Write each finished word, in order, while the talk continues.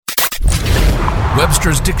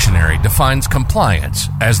Webster's Dictionary defines compliance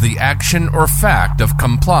as the action or fact of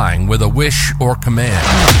complying with a wish or command.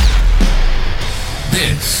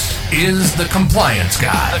 This is the Compliance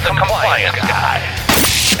Guy. The Compliance Guy.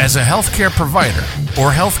 As a healthcare provider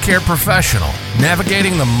or healthcare professional,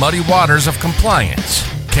 navigating the muddy waters of compliance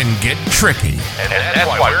can get tricky. And that's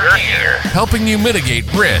why we're here. Helping you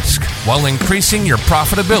mitigate risk while increasing your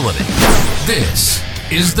profitability. This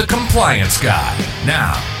is the Compliance Guy.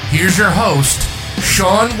 Now, here's your host,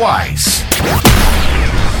 Sean Weiss.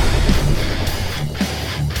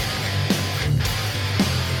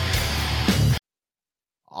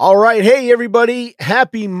 All right. Hey, everybody.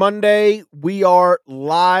 Happy Monday. We are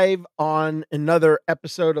live on another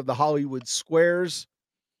episode of the Hollywood Squares.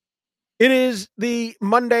 It is the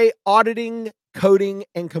Monday Auditing, Coding,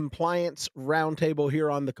 and Compliance Roundtable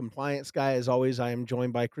here on the Compliance Guy. As always, I am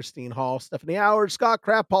joined by Christine Hall, Stephanie Howard, Scott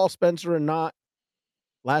Kraft, Paul Spencer, and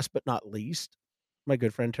last but not least, my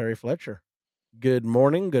good friend Terry Fletcher. Good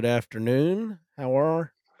morning, good afternoon. How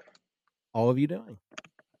are all of you doing?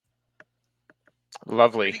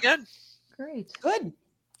 Lovely. Pretty good. Great. Good.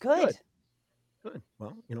 Good.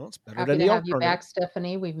 Well, it's better Happy than to the have you alternative. back,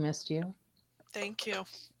 Stephanie. We've missed you. Thank you.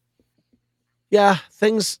 Yeah,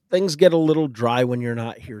 things get a little dry when you're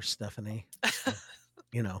not here, Stephanie.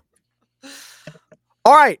 All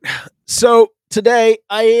right. So today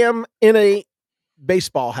I am in a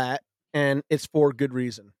baseball hat, and it's for good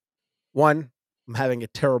reason. One, I'm having a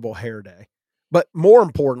terrible hair day. But more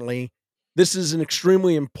importantly, this is an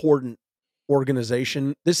extremely important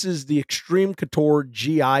organization. This is the Extreme Couture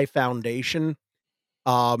GI Foundation.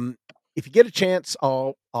 If you get a chance,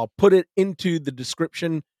 I'll put it into the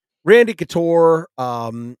description. Randy Couture,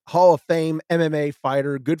 Hall of Fame MMA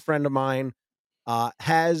fighter, good friend of mine,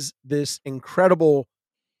 has this incredible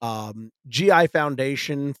GI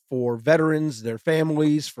Foundation for veterans, their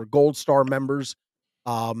families, for Gold Star members.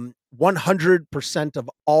 100% of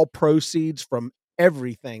all proceeds from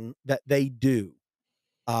everything that they do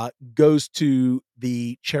goes to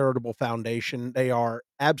the charitable foundation. They are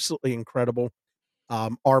absolutely incredible.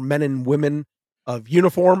 Our men and women of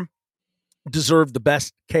uniform deserve the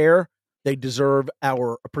best care. They deserve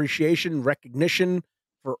our appreciation, recognition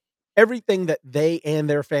for everything that they and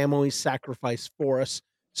their families sacrifice for us.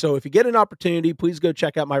 So if you get an opportunity, please go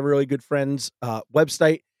check out my really good friend's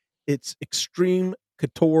website. It's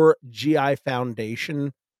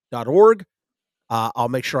extremecouturegifoundation.org. I'll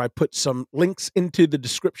make sure I put some links into the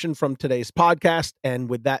description from today's podcast. And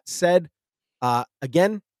with that said,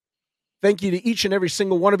 again, thank you to each and every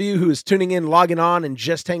single one of you who is tuning in, logging on, and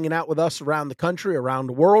just hanging out with us around the country, around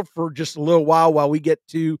the world for just a little while we get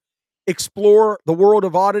to explore the world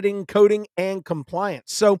of auditing, coding, and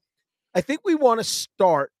compliance. So I think we want to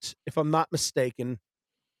start, if I'm not mistaken,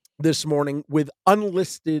 this morning with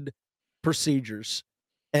unlisted procedures.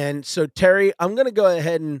 And so, Terry, I'm going to go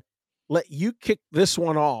ahead and let you kick this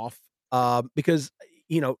one off because,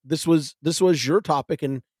 this was your topic,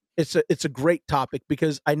 and it's a great topic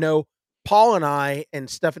because I know Paul and I and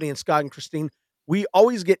Stephanie and Scott and Christine, we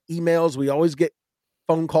always get emails, we always get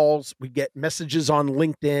phone calls, we get messages on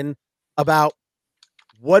LinkedIn about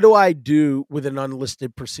what do I do with an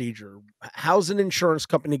unlisted procedure? How's an insurance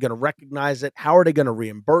company going to recognize it? How are they going to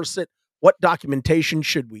reimburse it? What documentation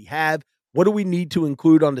should we have? What do we need to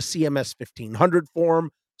include on the CMS 1500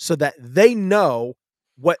 form so that they know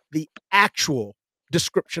what the actual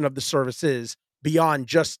description of the service is beyond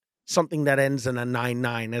just something that ends in a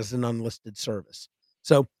 99 as an unlisted service?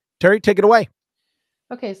 So, Terry, take it away.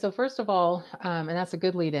 Okay, so first of all, and that's a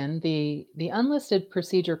good lead in, the unlisted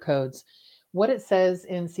procedure codes, what it says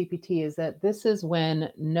in CPT is that this is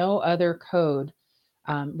when no other code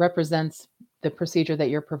represents the procedure that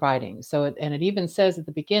you're providing. So, and it even says at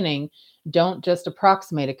the beginning, don't just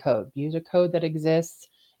approximate a code. Use a code that exists.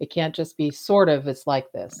 It can't just be sort of, it's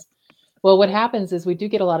like this. Well, what happens is we do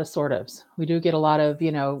get a lot of sort ofs. We do get a lot of,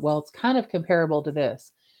 well, it's kind of comparable to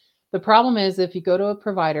this. The problem is if you go to a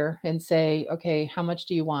provider and say, okay, how much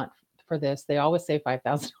do you want for this? They always say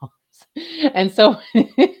 $5,000. And so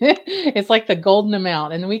it's like the golden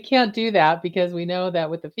amount. And we can't do that because we know that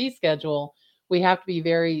with the fee schedule, we have to be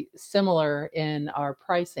very similar in our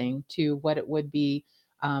pricing to what it would be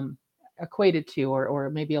equated to, or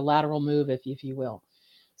maybe a lateral move, if you will.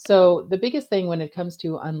 So the biggest thing when it comes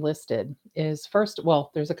to unlisted is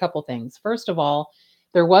there's a couple things. First of all,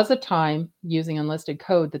 there was a time using unlisted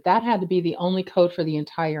code that had to be the only code for the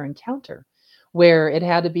entire encounter, where it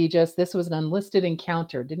had to be just, this was an unlisted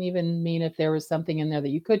encounter. Didn't even mean if there was something in there that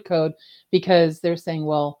you could code, because they're saying,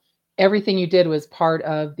 well, everything you did was part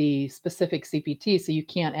of the specific CPT, so you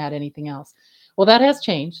can't add anything else. Well, that has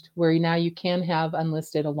changed, where now you can have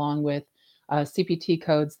unlisted along with CPT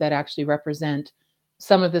codes that actually represent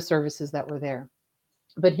some of the services that were there.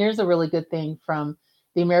 But here's a really good thing from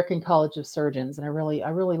the American College of Surgeons, and I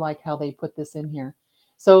really like how they put this in here.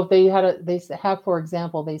 So if they have, for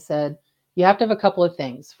example, they said you have to have a couple of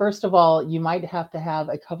things. First of all, you might have to have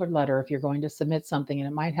a covered letter if you're going to submit something, and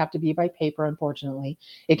it might have to be by paper, unfortunately.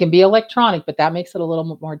 It can be electronic, but that makes it a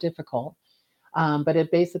little more difficult. But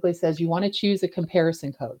it basically says you want to choose a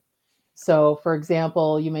comparison code. So, for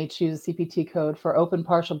example, you may choose a CPT code for open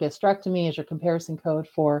partial gastrectomy as your comparison code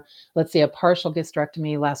for, let's say, a partial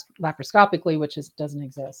gastrectomy laparoscopically, which doesn't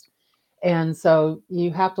exist. And so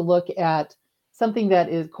you have to look at something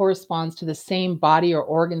that corresponds to the same body or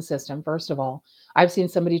organ system. First of all, I've seen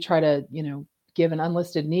somebody try to, give an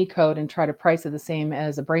unlisted knee code and try to price it the same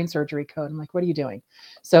as a brain surgery code. I'm like, what are you doing?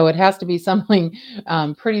 So it has to be something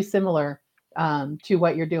pretty similar to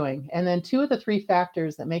what you're doing. And then 2 of the 3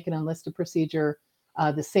 factors that make an unlisted procedure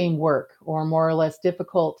the same work or more or less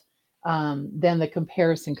difficult than the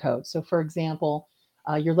comparison code. So for example,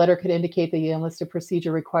 your letter could indicate that the enlisted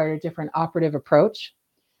procedure required a different operative approach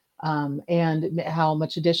and how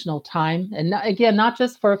much additional time. And not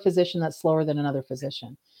just for a physician that's slower than another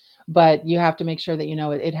physician, but you have to make sure that,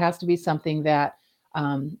 it has to be something that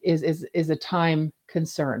is a time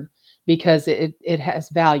concern because it has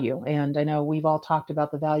value. And I know we've all talked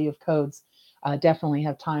about the value of codes, definitely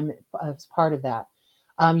have time as part of that.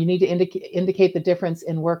 You need to indicate the difference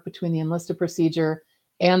in work between the enlisted procedure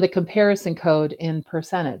and the comparison code in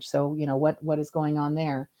percentage. So, what is going on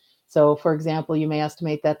there? So, for example, you may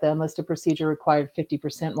estimate that the enlisted procedure required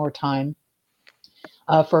 50% more time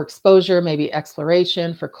for exposure, maybe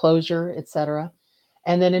exploration, for closure, etc.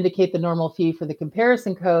 And then indicate the normal fee for the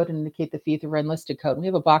comparison code and indicate the fee for enlisted code. And we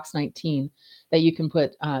have a box 19 that you can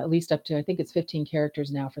put at least up to, I think it's 15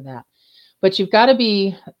 characters now for that. But you've got to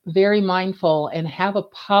be very mindful and have a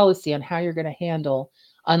policy on how you're going to handle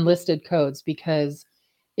unlisted codes because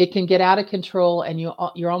it can get out of control and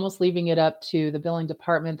you're almost leaving it up to the billing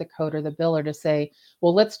department, the coder, the biller to say,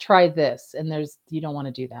 well, let's try this. And you don't want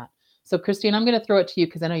to do that. So Christine, I'm going to throw it to you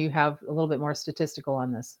because I know you have a little bit more statistical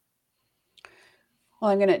on this. Well,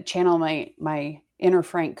 I'm going to channel my inner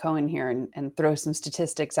Frank Cohen here and throw some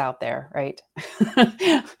statistics out there, right?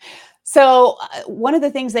 So one of the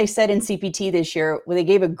things they said in CPT this year, where they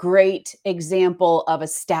gave a great example of a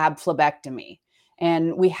stab phlebectomy.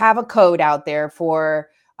 And we have a code out there for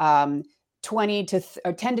 10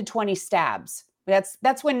 to 20 stabs.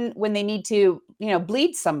 That's when they need to,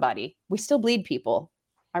 bleed somebody. We still bleed people,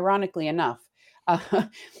 ironically enough.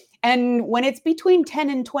 And when it's between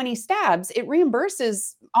 10 and 20 stabs, it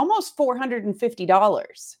reimburses almost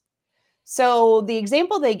 $450. So the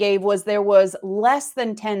example they gave was there was less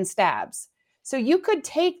than 10 stabs. So you could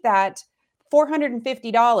take that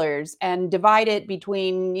 $450 and divide it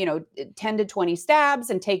between, 10 to 20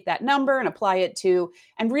 stabs and take that number and apply it to,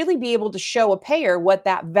 and really be able to show a payer what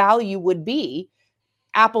that value would be,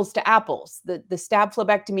 apples to apples. The stab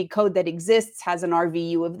phlebectomy code that exists has an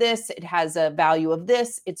RVU of this, it has a value of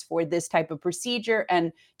this, it's for this type of procedure,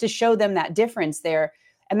 and to show them that difference there.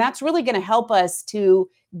 And that's really going to help us to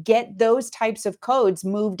get those types of codes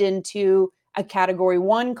moved into a category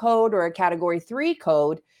 1 code or a category 3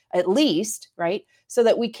 code, at least, right? So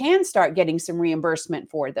that we can start getting some reimbursement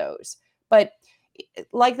for those. But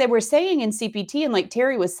like they were saying in CPT, and like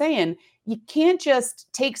Terry was saying, you can't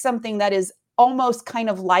just take something that is almost kind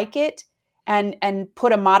of like it and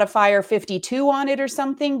put a modifier 52 on it or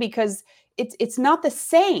something, because it's not the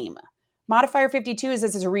same. Modifier 52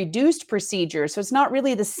 is a reduced procedure, so it's not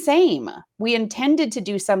really the same. We intended to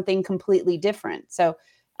do something completely different. So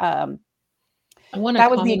that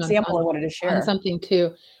was the example I wanted to share. On something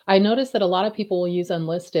too. I noticed that a lot of people will use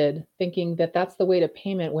unlisted thinking that that's the way to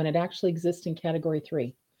payment when it actually exists in category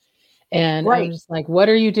 3. And right. I'm just like, what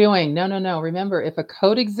are you doing? No. Remember, if a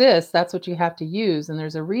code exists, that's what you have to use. And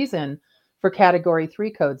there's a reason for category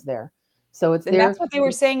 3 codes there. So it's and there. That's what they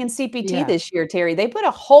were saying in CPT this year, Terry. They put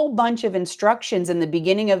a whole bunch of instructions in the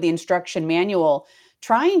beginning of the instruction manual,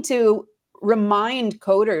 trying to remind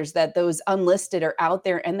coders that those unlisted are out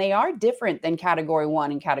there, and they are different than category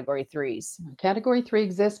 1 and category 3s. Category 3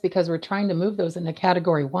 exists because we're trying to move those into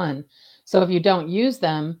category 1. So if you don't use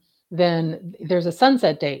them, then there's a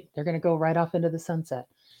sunset date. They're going to go right off into the sunset.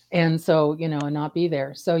 And so, and not be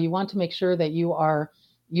there. So you want to make sure that you are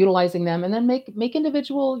utilizing them, and then make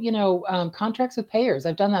individual, contracts with payers.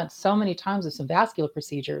 I've done that so many times with some vascular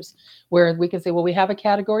procedures where we can say, well, we have a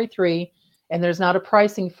category 3 and there's not a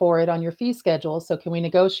pricing for it on your fee schedule. So can we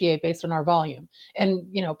negotiate based on our volume? And,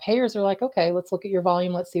 payers are like, okay, let's look at your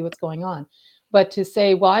volume. Let's see what's going on. But to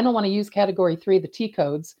say, well, I don't want to use category 3, the T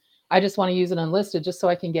codes, I just want to use an unlisted just so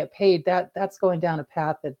I can get paid. That's going down a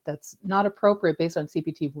path that's not appropriate based on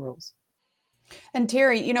CPT rules. And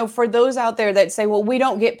Terry, for those out there that say, well, we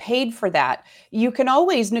don't get paid for that, you can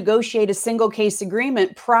always negotiate a single case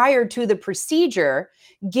agreement prior to the procedure,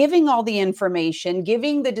 giving all the information,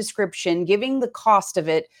 giving the description, giving the cost of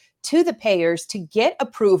it to the payers to get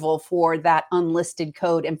approval for that unlisted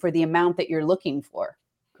code and for the amount that you're looking for.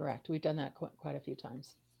 Correct. We've done that quite a few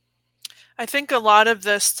times. I think a lot of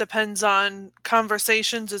this depends on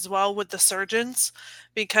conversations as well with the surgeons,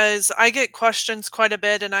 because I get questions quite a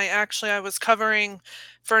bit. And I was covering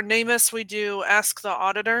for NAMUS, we do Ask the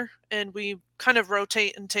Auditor, and we kind of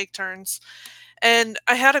rotate and take turns. And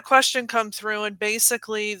I had a question come through, and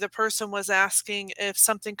basically the person was asking if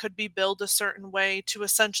something could be billed a certain way to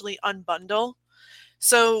essentially unbundle.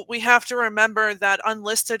 So we have to remember that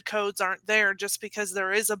unlisted codes aren't there just because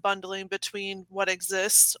there is a bundling between what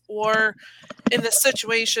exists, or in the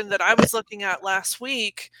situation that I was looking at last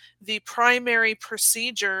week, the primary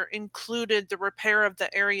procedure included the repair of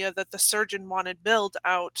the area that the surgeon wanted billed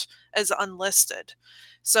out as unlisted.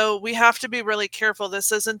 So we have to be really careful.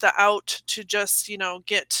 This isn't the out to just,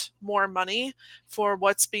 get more money for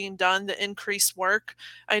what's being done, the increased work.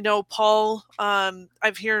 I know, Paul,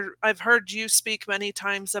 I've heard you speak many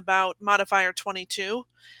times about modifier 22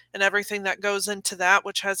 and everything that goes into that,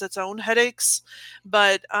 which has its own headaches.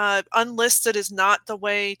 But unlisted is not the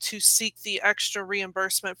way to seek the extra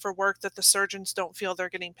reimbursement for work that the surgeons don't feel they're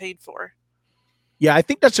getting paid for. Yeah, I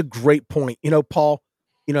think that's a great point. Paul,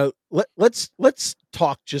 let's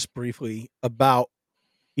talk just briefly about,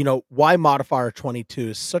 why modifier 22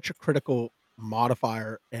 is such a critical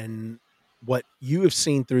modifier, and what you have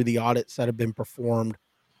seen through the audits that have been performed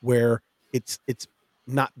where it's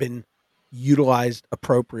not been utilized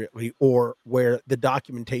appropriately, or where the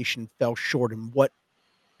documentation fell short in what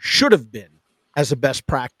should have been, as a best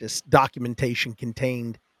practice, documentation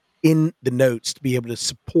contained in the notes to be able to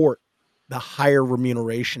support the higher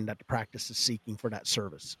remuneration that the practice is seeking for that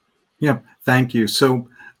service. Yeah, thank you. So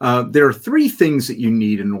there are three things that you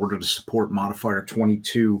need in order to support modifier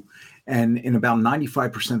 22. And in about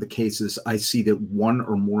 95% of the cases, I see that one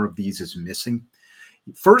or more of these is missing.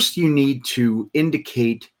 First, you need to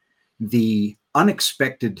indicate the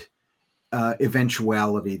unexpected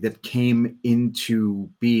eventuality that came into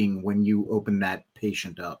being when you open that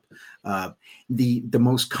patient up. The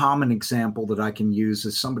most common example that I can use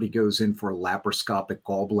is somebody goes in for a laparoscopic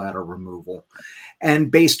gallbladder removal, and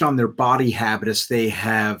based on their body habitus, they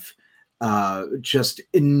have just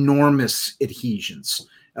enormous adhesions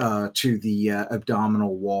to the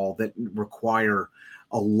abdominal wall that require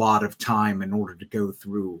a lot of time in order to go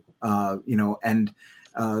through,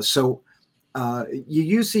 so you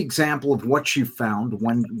use the example of what you found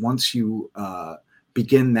once you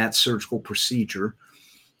begin that surgical procedure,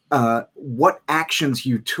 what actions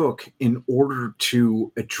you took in order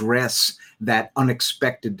to address that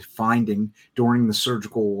unexpected finding during the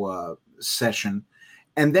surgical session.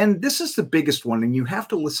 And then this is the biggest one, and you have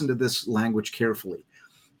to listen to this language carefully.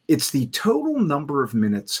 It's the total number of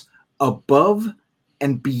minutes above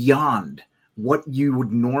and beyond what you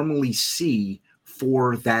would normally see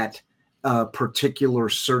for that particular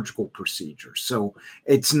surgical procedure. So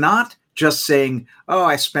it's not just saying, oh,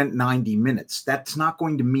 I spent 90 minutes. That's not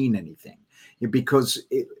going to mean anything, because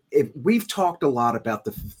we've talked a lot about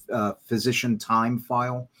the physician time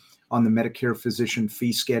file on the Medicare physician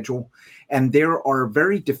fee schedule, and there are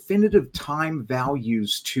very definitive time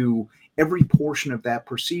values to every portion of that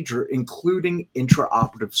procedure, including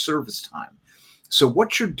intraoperative service time. So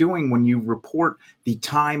what you're doing when you report the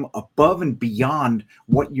time above and beyond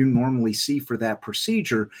what you normally see for that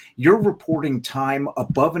procedure, you're reporting time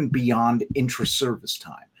above and beyond intra-service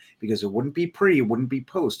time, because it wouldn't be pre, it wouldn't be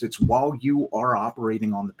post. It's while you are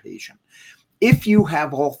operating on the patient. If you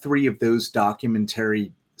have all three of those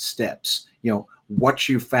documentary steps, what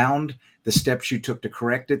you found, the steps you took to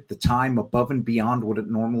correct it, the time above and beyond what it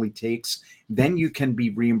normally takes, then you can be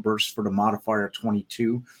reimbursed for the modifier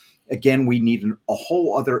 22. Again, we need a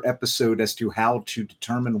whole other episode as to how to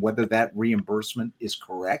determine whether that reimbursement is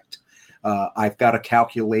correct. I've got a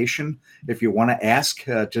calculation. If you want to ask,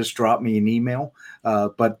 just drop me an email.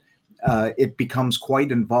 But it becomes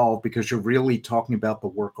quite involved, because you're really talking about the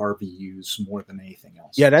work RVUs more than anything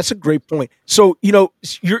else. Yeah, that's a great point. So,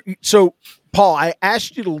 Paul, I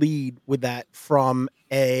asked you to lead with that from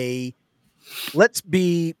a let's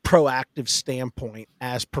be proactive standpoint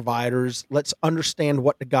as providers. Let's understand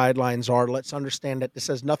what the guidelines are. Let's understand that this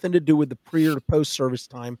has nothing to do with the pre or post service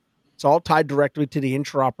time. It's all tied directly to the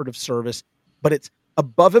intraoperative service, but it's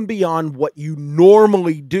above and beyond what you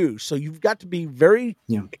normally do. So you've got to be very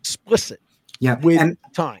explicit with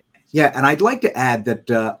time. Yeah, and I'd like to add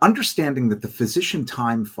that understanding that the physician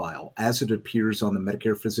time file, as it appears on the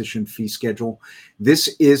Medicare physician fee schedule,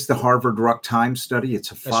 this is the Harvard Ruck time study.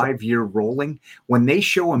 It's a 5-year rolling. When they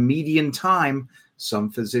show a median time, some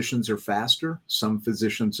physicians are faster, some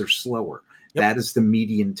physicians are slower. Yep. That is the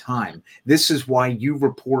median time. This is why you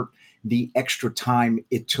report the extra time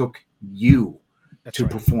it took you to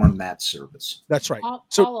perform that service. That's right.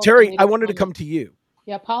 So, Terry, I wanted to come to you.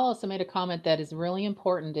 Yeah, Paul also made a comment that is really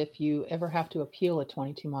important if you ever have to appeal a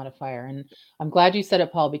 22 modifier. And I'm glad you said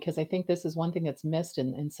it, Paul, because I think this is one thing that's missed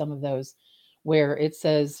in some of those where it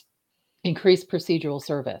says increased procedural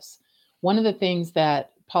service. One of the things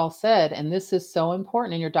that Paul said, and this is so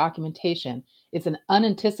important in your documentation, it's an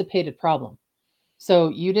unanticipated problem. So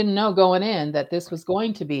you didn't know going in that this was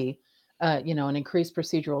going to be an increased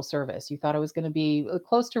procedural service. You thought it was going to be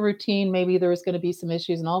close to routine. Maybe there was going to be some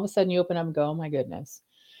issues, and all of a sudden you open up and go, oh my goodness.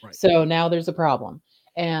 Right. So now there's a problem.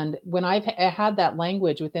 And when I've had that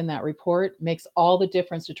language within that report, makes all the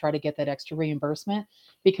difference to try to get that extra reimbursement,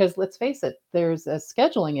 because let's face it, there's a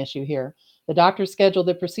scheduling issue here. The doctor scheduled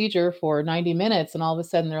the procedure for 90 minutes and all of a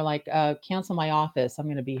sudden they're like, cancel my office. I'm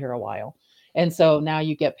going to be here a while. And so now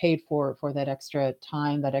you get paid for that extra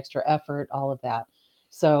time, that extra effort, all of that.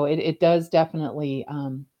 So it does definitely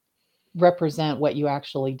represent what you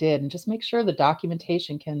actually did, and just make sure the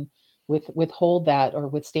documentation can withhold that or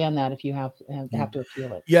withstand that if you have to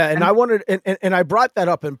appeal it. Yeah, and I wanted and I brought that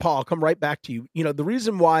up, and Paul, I'll come right back to you. The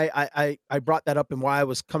reason why I brought that up and why I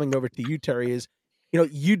was coming over to you, Terry, is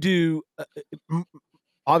you do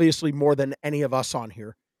obviously more than any of us on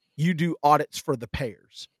here. You do audits for the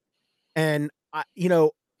payers, and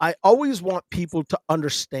I always want people to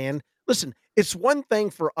understand. Listen, it's one thing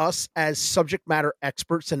for us as subject matter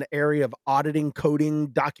experts in the area of auditing, coding,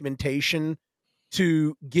 documentation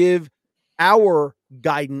to give our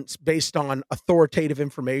guidance based on authoritative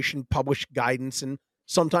information, published guidance. And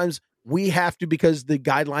sometimes we have to, because the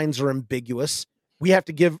guidelines are ambiguous, we have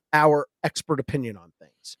to give our expert opinion on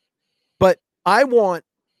things. But I want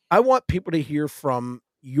people to hear from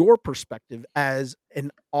your perspective as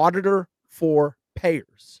an auditor for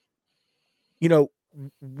payers.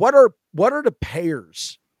 What are the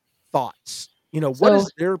payers' thoughts? What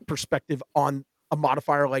is their perspective on a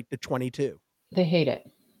modifier like the 22? They hate it.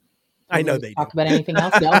 I know they talk about anything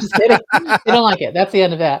else. No, I'm just kidding. They don't like it. That's the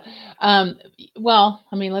end of that. Well,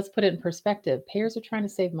 I mean, let's put it in perspective. Payers are trying to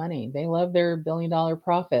save money. They love their billion-dollar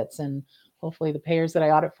profits, and hopefully the payers that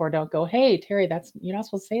I audit for don't go, hey, Terry, you're not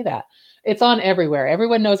supposed to say that. It's on everywhere.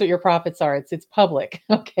 Everyone knows what your profits are. It's public.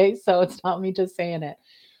 Okay. So it's not me just saying it.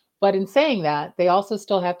 But in saying that, they also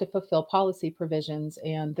still have to fulfill policy provisions,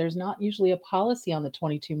 and there's not usually a policy on the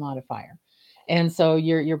 22 modifier. And so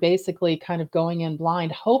you're basically kind of going in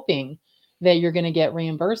blind, hoping that you're going to get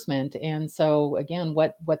reimbursement. And so again,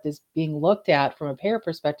 what is being looked at from a payer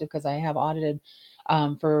perspective, because I have audited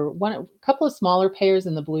for a couple of smaller payers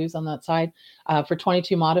in the blues on that side for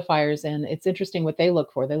 22 modifiers, and it's interesting what they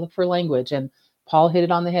look for. They look for language, and Paul hit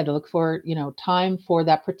it on the head. To look for time for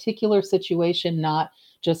that particular situation, not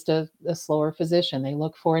just a slower physician. They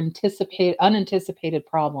look for unanticipated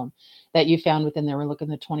problem that you found within there. We're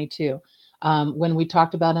looking at 22. When we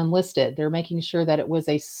talked about unlisted, they're making sure that it was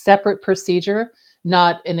a separate procedure,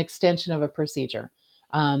 not an extension of a procedure,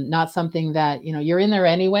 not something that, you're in there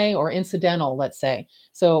anyway or incidental, let's say.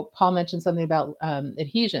 So Paul mentioned something about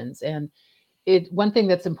adhesions, and one thing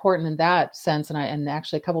that's important in that sense, and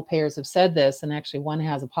actually a couple payers have said this, and actually one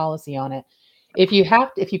has a policy on it. If you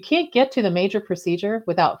can't get to the major procedure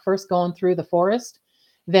without first going through the forest,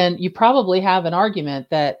 then you probably have an argument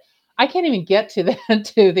that I can't even get to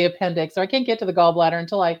the appendix, or I can't get to the gallbladder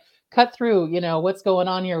until I cut through, what's going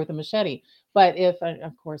on here with a machete. But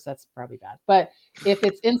of course, that's probably bad. But if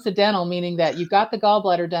it's incidental, meaning that you got the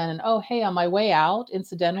gallbladder done and, oh, hey, on my way out,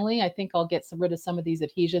 incidentally, I think I'll get rid of some of these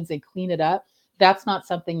adhesions and clean it up. That's not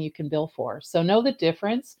something you can bill for. So know the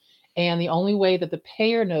difference. And the only way that the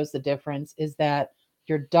payer knows the difference is that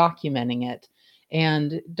you're documenting it,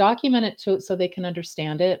 and document it so they can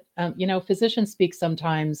understand it. Physician speak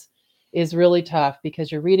sometimes is really tough because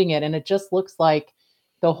you're reading it and it just looks like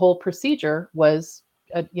the whole procedure was,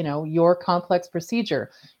 your complex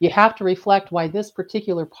procedure. You have to reflect why this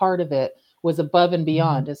particular part of it was above and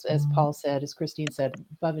beyond, as Paul said, as Christine said,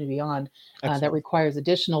 above and beyond, that requires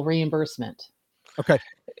additional reimbursement. Okay.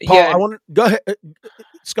 Paul, I want to go ahead.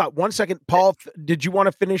 Scott, 1 second. Paul, did you want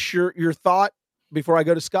to finish your thought before I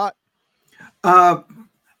go to Scott?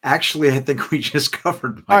 Actually, I think we just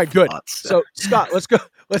covered my All right, good. thoughts. So Scott,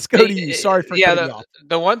 Let's go to you. Sorry for cutting you off.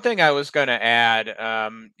 The one thing I was going to add,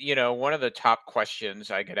 one of the top questions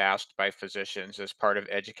I get asked by physicians as part of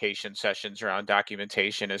education sessions around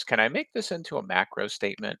documentation is, can I make this into a macro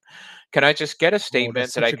statement? Can I just get a Oh, that's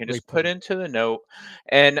statement that I such a can great just put point. into the note?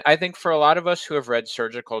 And I think for a lot of us who have read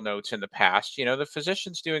surgical notes in the past, the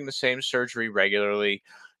physician's doing the same surgery regularly.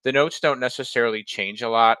 The notes don't necessarily change a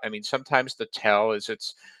lot. I mean, sometimes the tell is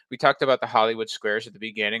we talked about the Hollywood squares at the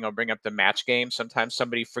beginning. I'll bring up the match game. Sometimes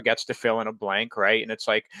somebody forgets to fill in a blank, right? And it's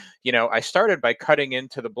like, I started by cutting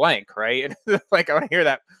into the blank, right? And like, I want to hear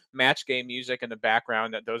that match game music in the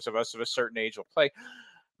background that those of us of a certain age will play.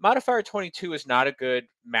 Modifier 22 is not a good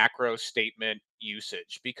macro statement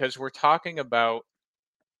usage because we're talking about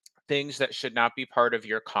things that should not be part of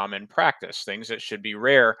your common practice, things that should be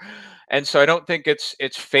rare. And so I don't think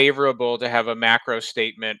it's favorable to have a macro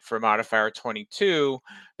statement for modifier 22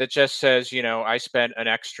 that just says, I spent an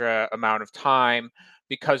extra amount of time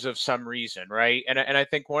because of some reason, right? And I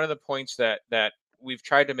think one of the points that we've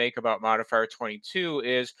tried to make about modifier 22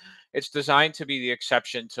 is it's designed to be the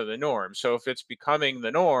exception to the norm. So if it's becoming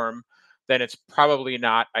the norm, then it's probably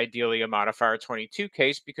not ideally a modifier 22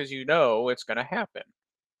 case because it's going to happen.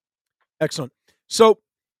 Excellent. So,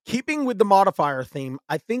 keeping with the modifier theme,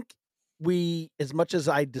 I think as much as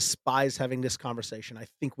I despise having this conversation, I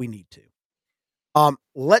think we need to.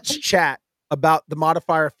 Let's chat about the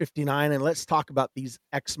modifier 59 and let's talk about these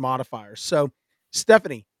X modifiers. So,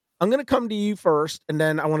 Stephanie, I'm going to come to you first, and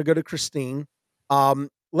then I want to go to Christine.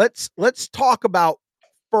 Let's talk about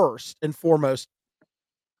first and foremost,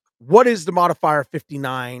 what is the modifier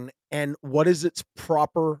 59 and what is its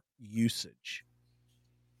proper usage?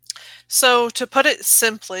 So, to put it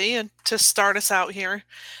simply, and to start us out here,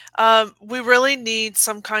 we really need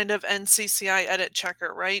some kind of NCCI edit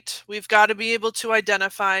checker, right? We've got to be able to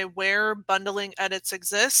identify where bundling edits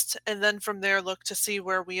exist, and then from there look to see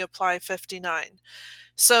where we apply 59.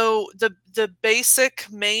 So the basic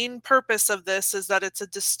main purpose of this is that it's a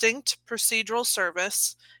distinct procedural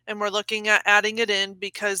service, and we're looking at adding it in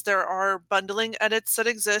because there are bundling edits that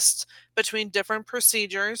exist between different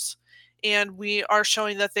procedures, and we are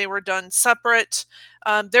showing that they were done separate.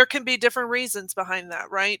 There can be different reasons behind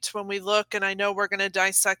that, right? When we look, and I know we're going to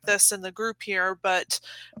dissect this in the group here, but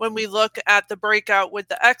when we look at the breakout with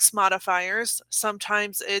the X modifiers,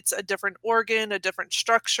 sometimes it's a different organ, a different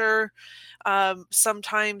structure.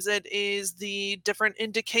 Sometimes it is the different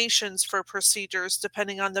indications for procedures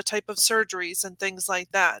depending on the type of surgeries and things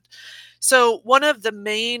like that. So one of the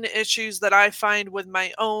main issues that I find with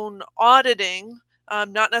my own auditing,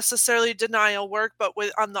 not necessarily denial work, but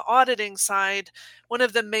on the auditing side, one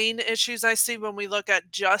of the main issues I see when we look at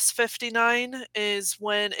just 59 is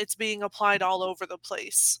when it's being applied all over the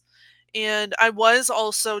place. And I was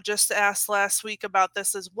also just asked last week about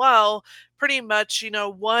this as well. Pretty much,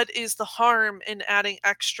 what is the harm in adding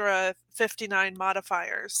extra 59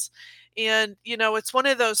 modifiers? And, it's one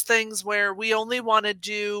of those things where we only want to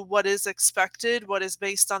do what is expected, what is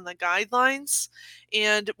based on the guidelines.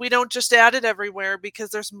 And we don't just add it everywhere because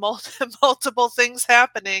there's multiple things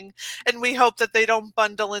happening. And we hope that they don't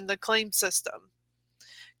bundle in the claim system.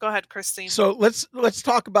 Go ahead, Christine. So let's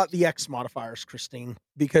talk about the X modifiers, Christine,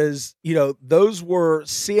 because those were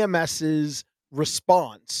CMS's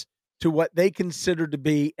response to what they considered to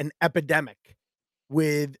be an epidemic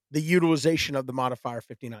with the utilization of the modifier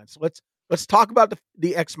 59. So let's talk about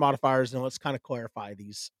the X modifiers and let's kind of clarify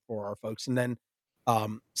these for our folks, and then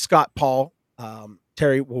Scott, Paul,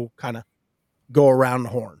 Terry will kind of go around the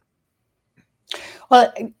horn.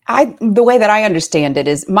 Well, the way that I understand it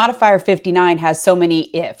is modifier 59 has so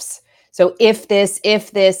many ifs. So if this,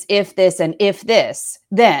 and if this,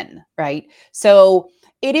 then, right? So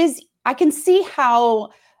I can see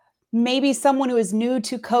how maybe someone who is new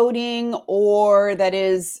to coding or that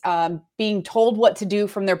is being told what to do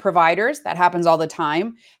from their providers, that happens all the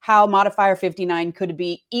time, how modifier 59 could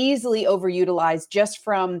be easily overutilized just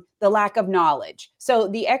from the lack of knowledge. So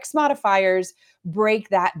the X modifiers break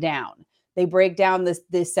that down. They break down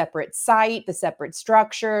the separate site, the separate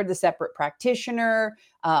structure, the separate practitioner,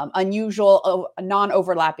 unusual,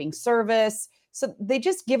 non-overlapping service. So they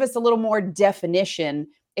just give us a little more definition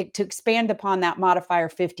to expand upon that modifier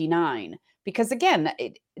 59. Because again,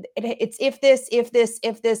 it's if this,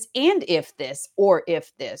 and if this, or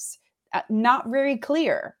if this. Not very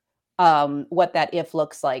clear what that if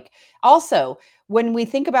looks like. Also, when we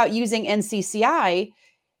think about using NCCI,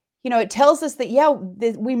 it tells us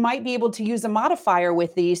that, we might be able to use a modifier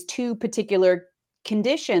with these two particular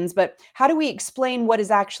conditions, but how do we explain what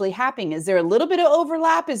is actually happening? Is there a little bit of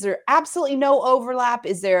overlap? Is there absolutely no overlap?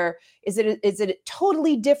 Is it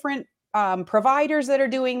totally different providers that are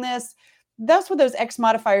doing this? that's what those X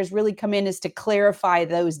modifiers really come in, is to clarify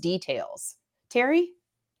those details. Terry?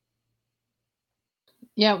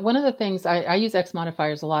 Yeah, one of the things I use X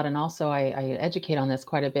modifiers a lot, and also I educate on this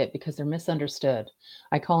quite a bit because they're misunderstood.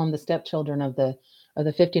 I call them the stepchildren of the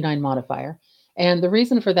 59 modifier. And the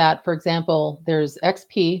reason for that, for example, there's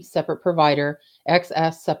XP, separate provider,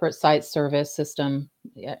 XS, separate site service system,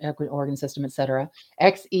 organ system, etc.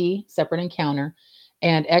 XE, separate encounter,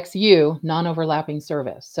 and XU, non-overlapping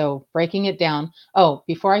service. So breaking it down. Oh,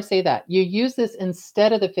 before I say that, you use this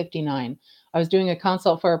instead of the 59. I was doing a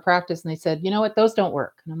consult for a practice and they said, you know what, those don't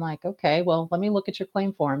work. And I'm like, okay, well, let me look at your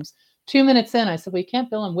claim forms. 2 minutes in, I said, well, you can't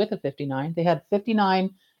bill them with a 59. They had 59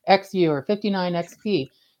 XU or 59 XP.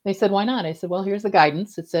 They said, why not? I said, well, here's the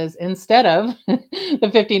guidance. It says, instead of the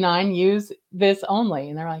 59, use this only.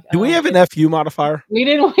 And they're like, Do we have an FU modifier? We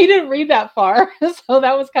didn't read that far. So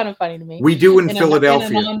that was kind of funny to me. We do in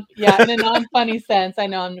Philadelphia. In a non-funny sense. I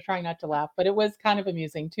know, I'm trying not to laugh, but it was kind of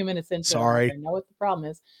amusing. 2 minutes into Sorry. it, I know what the problem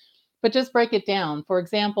is. But just break it down. For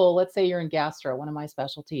example, let's say you're in gastro, one of my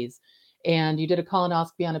specialties, and you did a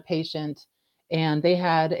colonoscopy on a patient, and they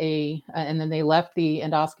had and then they left the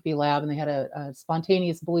endoscopy lab, and they had a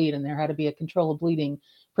spontaneous bleed, and there had to be a control of bleeding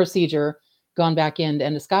procedure gone back in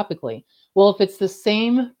endoscopically. Well, if it's the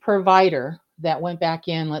same provider that went back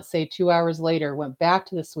in, let's say 2 hours later, went back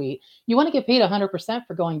to the suite, you want to get paid 100%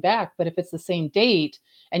 for going back. But if it's the same date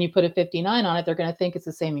and you put a 59 on it, they're going to think it's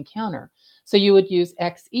the same encounter. So you would use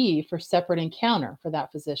XE for separate encounter for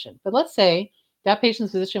that physician. But let's say that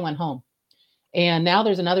patient's physician went home and now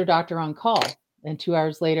there's another doctor on call. And 2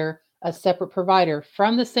 hours later, a separate provider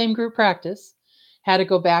from the same group practice had to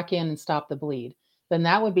go back in and stop the bleed. Then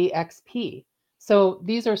that would be XP. So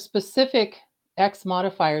these are specific X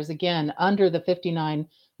modifiers, again, under the 59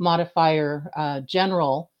 modifier,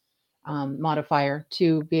 general modifier,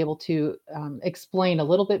 to be able to explain a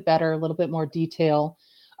little bit better, a little bit more detail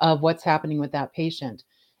of what's happening with that patient.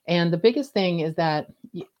 And the biggest thing is that,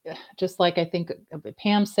 just like I think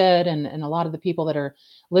Pam said, and a lot of the people that are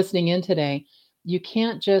listening in today, you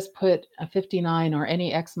can't just put a 59 or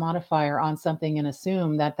any X modifier on something and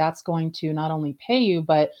assume that that's going to not only pay you,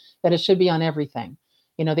 but that it should be on everything.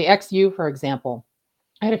 You know, the XU, for example,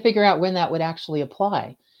 I had to figure out when that would actually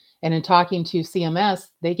apply. And in talking to CMS,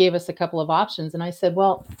 they gave us a couple of options. And I said,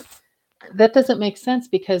 well, that doesn't make sense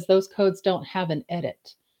because those codes don't have an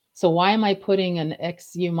edit. So why am I putting an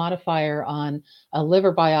XU modifier on a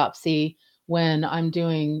liver biopsy when I'm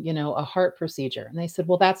doing, a heart procedure? And they said,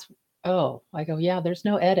 well, I go, yeah, there's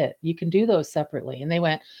no edit. You can do those separately. And they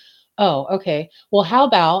went, oh, okay. Well, how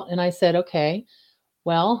about, and I said, okay,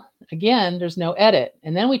 well, again, there's no edit.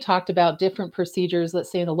 And then we talked about different procedures,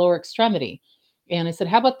 let's say in the lower extremity. And I said,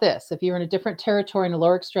 how about this? If you're in a different territory in the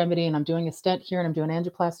lower extremity and I'm doing a stent here and I'm doing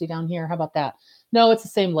angioplasty down here, how about that? No, it's the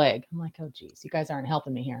same leg. I'm like, oh, geez, you guys aren't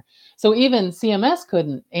helping me here. So even CMS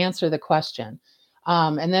couldn't answer the question.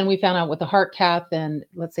 And then we found out with the heart cath and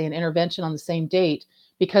let's say an intervention on the same date,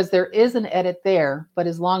 because there is an edit there, but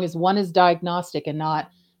as long as one is diagnostic and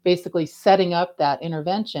not basically setting up that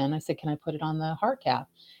intervention, I said, can I put it on the heart cath?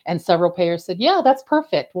 And several payers said, yeah, that's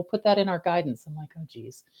perfect. We'll put that in our guidance. I'm like, oh,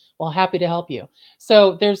 geez. Well, happy to help you.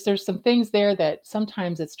 So there's some things there that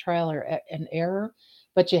sometimes it's trial and error,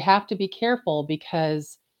 but you have to be careful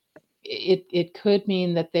because it could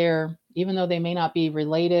mean that they're, even though they may not be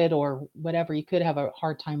related or whatever, you could have a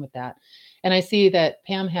hard time with that. And I see that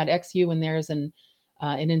Pam had XU in there as an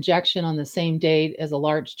injection on the same date as a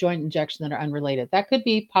large joint injection that are unrelated. That could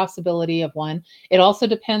be possibility of one. It also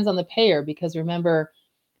depends on the payer because remember,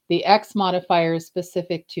 the X modifier is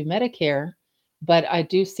specific to Medicare, but I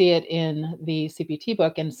do see it in the CPT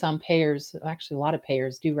book, and some payers, actually a lot of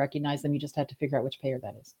payers, do recognize them. You just have to figure out which payer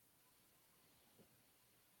that is.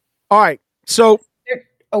 All right. So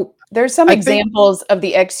there's some examples of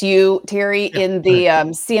the XU, Terry, in the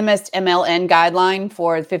CMS MLN guideline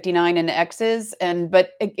for 59 and X's.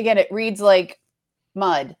 But again, it reads like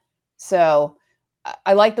mud. So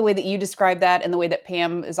I like the way that you describe that and the way that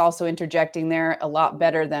Pam is also interjecting there a lot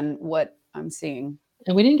better than what I'm seeing.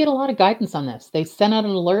 And we didn't get a lot of guidance on this. They sent out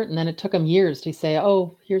an alert and then it took them years to say,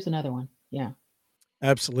 oh, here's another one. Yeah.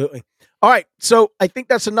 Absolutely. All right. So I think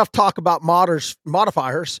that's enough talk about martyrs. I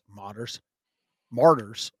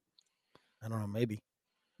don't know.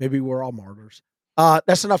 Maybe we're all martyrs.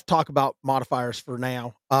 That's enough talk about modifiers for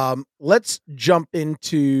now. Let's jump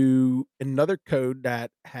into another code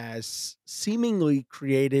that has seemingly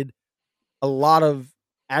created a lot of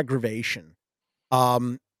aggravation.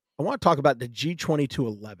 I want to talk about the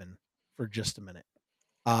G2211 for just a minute.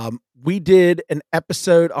 We did an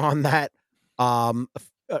episode on that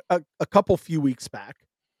a few weeks back.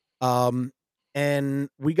 and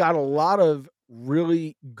we got a lot of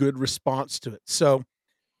really good response to it. So,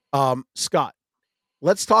 Scott,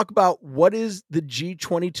 let's talk about what is the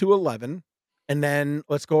G2211, and then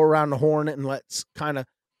let's go around the horn and let's kind of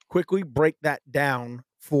quickly break that down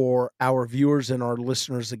for our viewers and our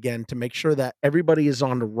listeners again to make sure that everybody is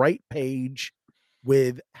on the right page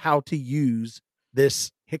with how to use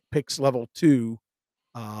this HickPix Level 2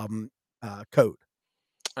 code.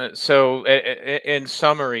 In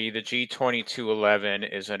summary, the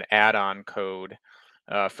G2211 is an add-on code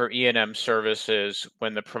for E&M services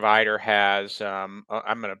when the provider has, I'm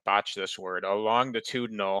going to botch this word, a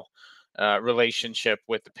longitudinal relationship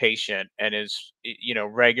with the patient and is,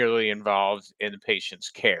 regularly involved in the patient's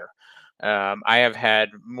care. I have had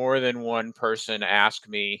more than one person ask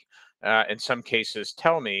me, in some cases,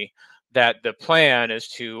 tell me that the plan is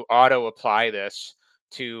to auto apply this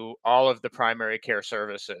to all of the primary care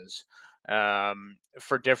services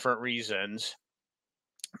for different reasons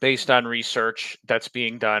based on research that's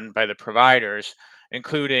being done by the providers,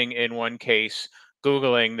 including in one case,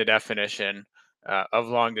 Googling the definition of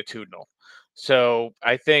longitudinal. So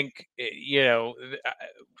I think, I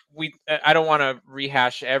don't want to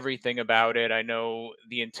rehash everything about it. I know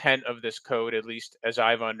the intent of this code, at least as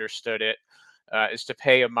I've understood it, is to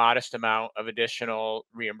pay a modest amount of additional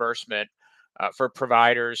reimbursement for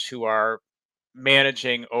providers who are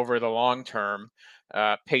managing over the long term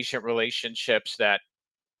patient relationships that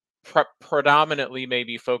predominantly may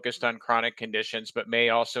be focused on chronic conditions, but may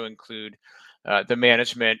also include the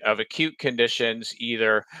management of acute conditions,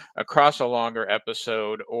 either across a longer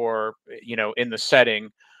episode or, in the setting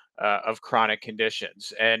of chronic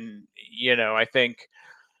conditions. And, I think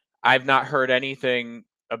I've not heard anything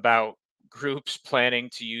about groups planning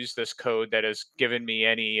to use this code that has given me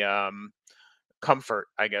any comfort,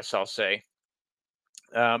 I guess I'll say.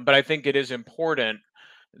 But I think it is important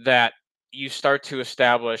that you start to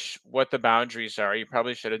establish what the boundaries are. You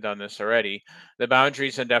probably should have done this already. The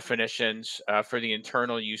boundaries and definitions for the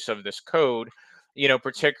internal use of this code,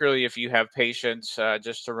 particularly if you have patients,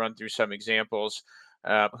 just to run through some examples,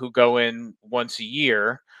 who go in once a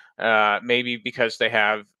year, maybe because they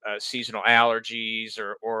have seasonal allergies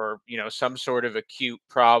or some sort of acute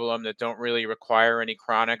problem that don't really require any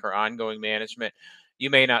chronic or ongoing management. You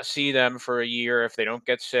may not see them for a year if they don't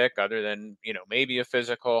get sick, other than maybe a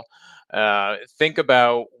physical. Think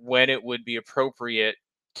about when it would be appropriate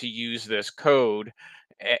to use this code,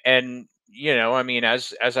 and I mean,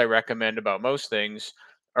 as I recommend about most things,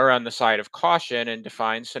 are on the side of caution and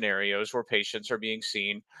define scenarios where patients are being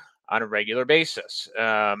seen on a regular basis.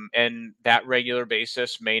 And that regular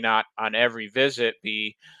basis may not on every visit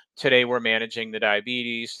be today we're managing the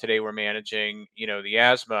diabetes, today we're managing, the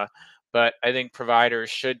asthma. But I think providers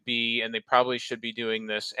should be, and they probably should be doing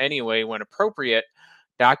this anyway when appropriate,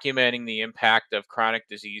 documenting the impact of chronic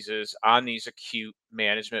diseases on these acute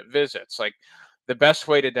management visits. Like the best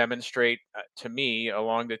way to demonstrate to me a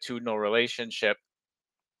longitudinal relationship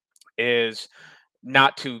is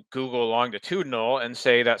not to Google longitudinal and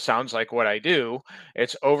say that sounds like what I do.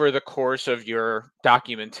 It's over the course of your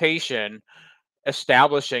documentation,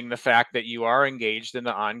 establishing the fact that you are engaged in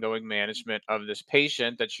the ongoing management of this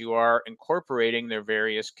patient, that you are incorporating their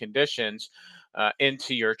various conditions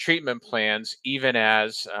into your treatment plans, even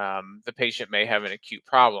as the patient may have an acute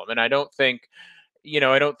problem. And I don't think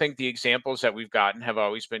the examples that we've gotten have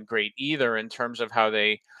always been great either in terms of how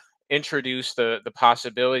they introduce the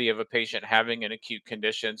possibility of a patient having an acute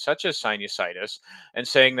condition such as sinusitis and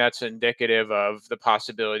saying that's indicative of the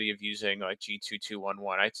possibility of using like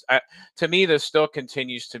G2211. To me, this still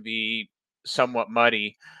continues to be somewhat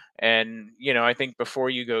muddy. And, I think before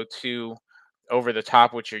you go too over the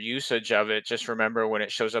top with your usage of it, just remember when it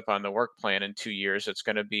shows up on the work plan in 2 years, it's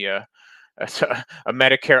going to be a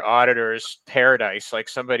Medicare auditor's paradise. Like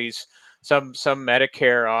some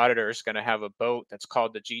Medicare auditor is going to have a boat that's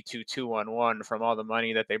called the G2211 from all the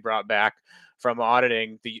money that they brought back from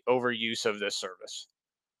auditing the overuse of this service.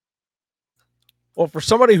 Well, for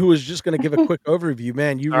somebody who was just going to give a quick overview,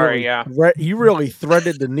 man, you Sorry, really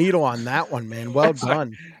threaded the needle on that one, man. Well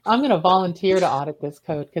done. I'm going to volunteer to audit this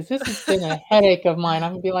code because this has been a headache of mine.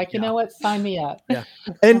 I'm going to be like, you know what? Sign me up. Yeah.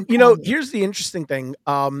 And, here's the interesting thing.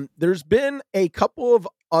 There's been a couple of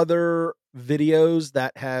other videos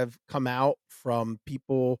that have come out from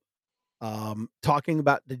people talking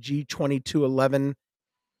about the G2211,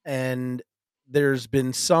 and there's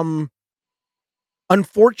been some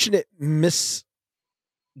unfortunate misguidance,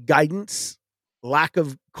 lack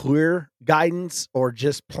of clear guidance, or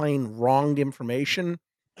just plain wrong information.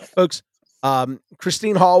 Folks,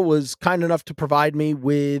 Christine Hall was kind enough to provide me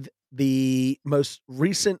with the most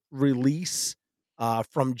recent release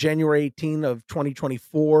from January 18 of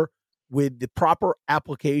 2024 with the proper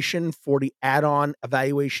application for the add-on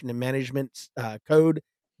evaluation and management code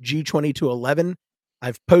G2211.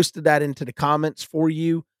 I've posted that into the comments for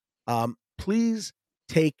you. Please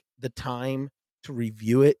take the time to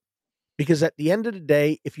review it, because at the end of the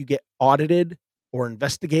day, if you get audited or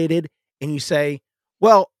investigated and you say,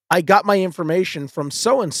 well, I got my information from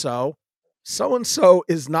so-and-so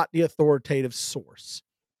is not the authoritative source.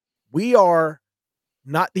 We are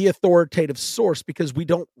not the authoritative source because we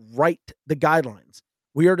don't write the guidelines.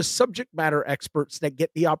 We are the subject matter experts that get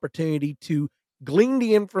the opportunity to glean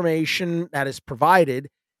the information that is provided,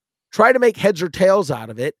 try to make heads or tails out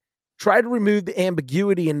of it, try to remove the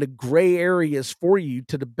ambiguity and the gray areas for you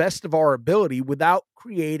to the best of our ability without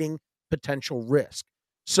creating potential risk.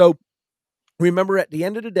 So remember, at the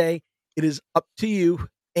end of the day, it is up to you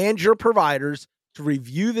and your providers to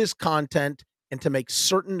review this content and to make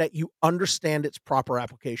certain that you understand its proper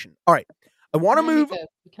application. All right. I want to move.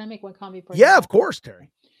 Can I make one comment? Yeah, of course, Terry.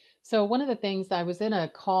 So one of the things, I was in a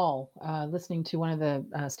call, listening to one of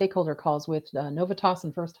the stakeholder calls with Novitas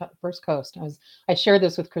and First Coast. I shared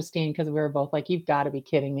this with Christine because we were both like, "You've got to be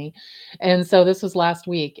kidding me!" And so this was last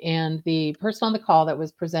week, and the person on the call that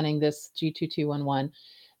was presenting this G2211,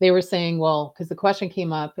 they were saying, well, because the question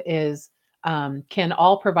came up is, can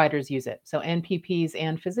all providers use it? So NPPs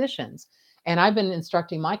and physicians. And I've been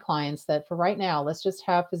instructing my clients that for right now, let's just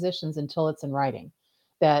have physicians until it's in writing,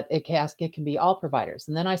 that it can be all providers.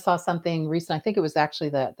 And then I saw something recent, I think it was actually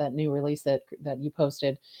that new release that you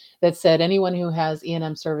posted, that said anyone who has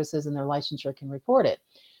E&M services in their licensure can report it.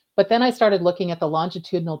 But then I started looking at the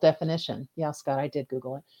longitudinal definition. Yeah, Scott, I did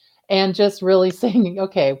Google it. And just really saying,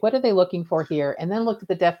 okay, what are they looking for here? And then looked at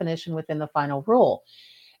the definition within the final rule.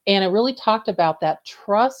 And it really talked about that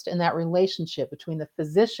trust and that relationship between the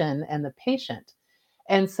physician and the patient.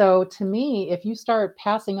 And so to me, if you start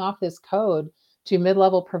passing off this code to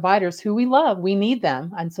mid-level providers who we love, we need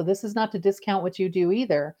them. And so this is not to discount what you do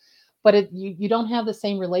either, but you don't have the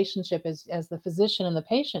same relationship as the physician and the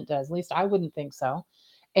patient does. At least I wouldn't think so.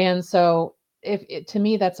 And so to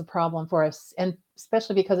me, that's a problem for us. And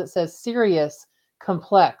especially because it says serious,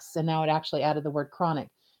 complex, and now it actually added the word chronic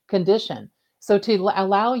condition. So to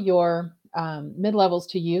allow your mid-levels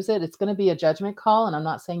to use it, it's going to be a judgment call. And I'm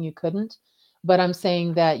not saying you couldn't, but I'm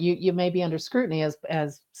saying that you may be under scrutiny,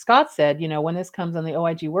 as Scott said, when this comes on the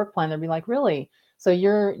OIG work plan, they'll be like, really? So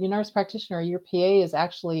your nurse practitioner, your PA is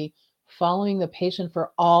actually following the patient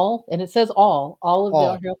for all, and it says all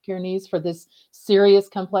of their healthcare needs for this serious,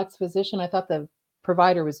 complex physician. I thought the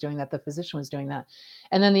provider was doing that, the physician was doing that.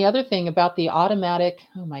 And then the other thing about the automatic,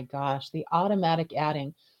 the automatic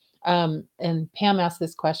adding. And Pam asked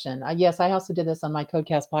this question. Yes, I also did this on my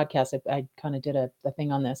Codecast podcast. I kind of did a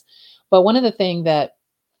thing on this. But one of the things that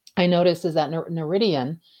I noticed is that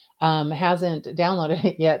Noridian hasn't downloaded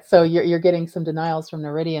it yet. So you're getting some denials from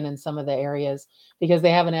Noridian in some of the areas because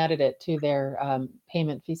they haven't added it to their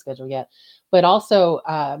payment fee schedule yet. But also,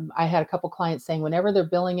 I had a couple clients saying whenever they're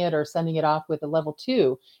billing it or sending it off with a level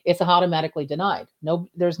 2, it's automatically denied. No,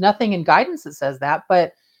 there's nothing in guidance that says that,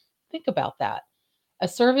 but think about that. A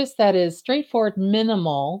service that is straightforward,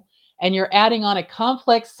 minimal, and you're adding on a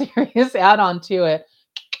complex, serious add-on to it.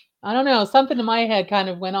 I don't know. Something in my head kind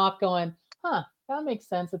of went off going, that makes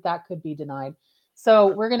sense that could be denied. So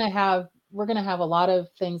we're going to have a lot of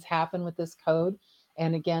things happen with this code.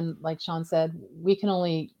 And again, like Sean said, we can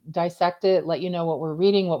only dissect it, let you know what we're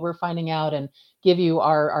reading, what we're finding out, and give you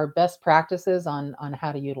our best practices on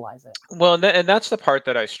how to utilize it. Well, and that's the part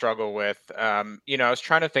that I struggle with. I was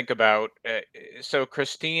trying to think about, so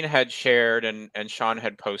Christine had shared and Sean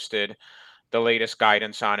had posted the latest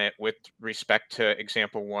guidance on it with respect to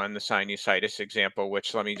example 1, the sinusitis example,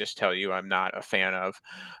 which let me just tell you, I'm not a fan of.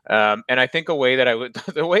 And I think the way that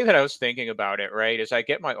I was thinking about it, right, is I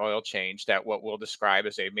get my oil changed at what we'll describe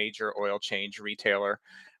as a major oil change retailer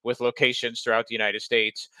with locations throughout the United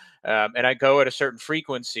States. And I go at a certain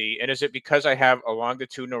frequency. And is it because I have a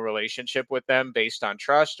longitudinal relationship with them based on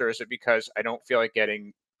trust, or is it because I don't feel like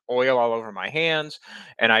getting oil all over my hands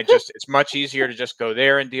and it's much easier to just go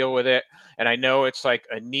there and deal with it, and I know it's like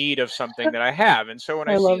a need of something that I have. And so when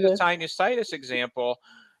I see the sinusitis example,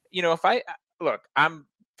 if I'm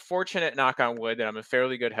fortunate, knock on wood, that I'm in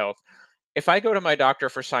fairly good health. If I go to my doctor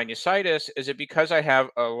for sinusitis, is it because I have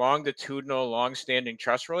a longitudinal, long-standing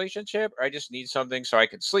trust relationship, or I just need something so I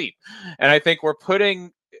can sleep? And I think we're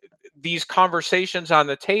putting these conversations on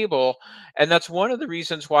the table. And that's one of the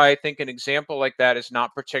reasons why I think an example like that is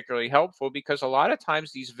not particularly helpful, because a lot of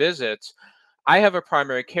times these visits, I have a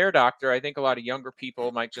primary care doctor. I think a lot of younger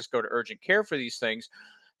people might just go to urgent care for these things.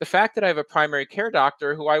 the fact that I have a primary care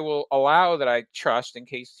doctor who I will allow, that I trust in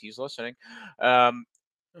case he's listening,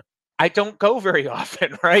 I don't go very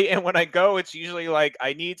often, right? And when I go, it's usually like,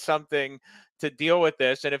 I need something to deal with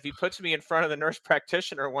this. And if he puts me in front of the nurse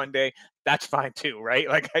practitioner one day, that's fine too, right?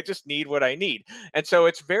 Like, I just need what I need. And so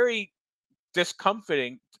it's very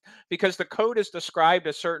discomforting because the code is described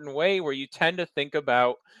a certain way where you tend to think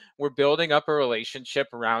about, we're building up a relationship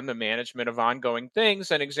around the management of ongoing things.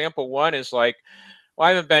 And example one is like, well,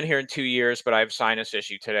 I haven't been here in 2 years, but I have sinus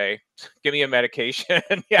issue today. Give me a medication.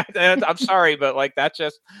 Yeah, I'm sorry, but like, that's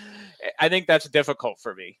just, I think that's difficult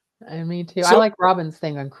for me. And me too. I So- like Robin's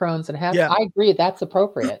thing on Crohn's and has. Yeah. I agree. That's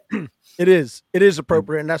appropriate. It is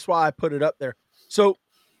appropriate, and that's why I put it up there. So,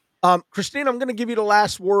 Christine, I'm going to give you the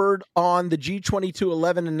last word on the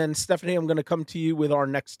G2211, and then Stephanie, I'm going to come to you with our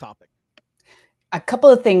next topic. A couple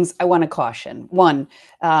of things I want to caution. One,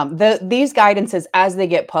 these guidances, as they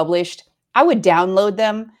get published, I would download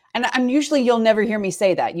them. And usually you'll never hear me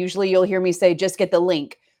say that. Usually you'll hear me say, just get the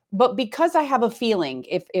link. But because I have a feeling,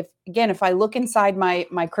 if I look inside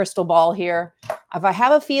my crystal ball here, if I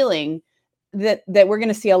have a feeling that we're going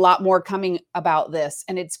to see a lot more coming about this,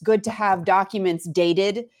 and it's good to have documents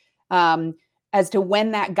dated as to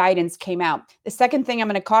when that guidance came out. The second thing I'm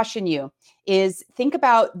going to caution you is think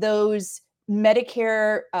about those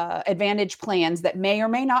Medicare Advantage plans that may or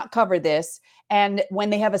may not cover this. And when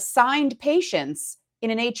they have assigned patients in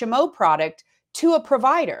an HMO product to a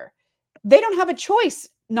provider, they don't have a choice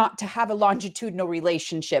not to have a longitudinal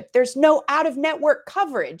relationship. There's no out-of-network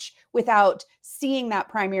coverage without seeing that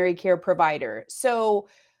primary care provider. So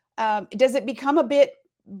does it become a bit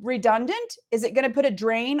redundant? Is it going to put a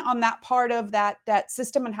drain on that part of that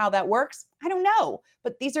system and how that works? I don't know,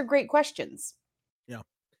 but these are great questions. Yeah,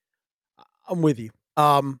 I'm with you.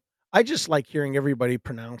 I just like hearing everybody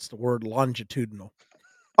pronounce the word longitudinal.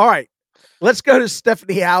 All right, let's go to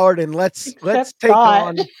Stephanie Howard and let's take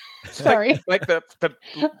on. Sorry. Like the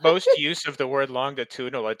most use of the word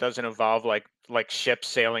longitudinal, it doesn't involve like ships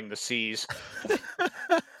sailing the seas.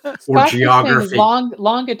 Or geography.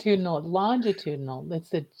 Longitudinal. It's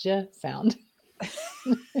the j sound.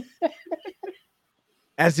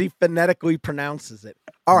 As he phonetically pronounces it.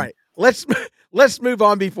 All right, let's move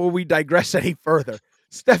on before we digress any further.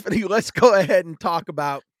 Stephanie, let's go ahead and talk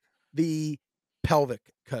about the pelvic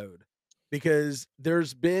code, because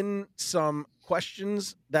there's been some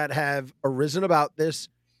questions that have arisen about this.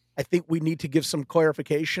 I think we need to give some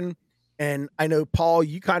clarification. And I know, Paul,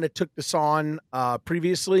 you kind of took this on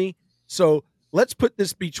previously. So let's put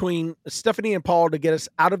this between Stephanie and Paul to get us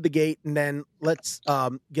out of the gate. And then let's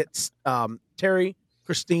get Terry,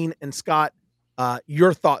 Christine, and Scott,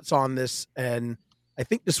 your thoughts on this. And I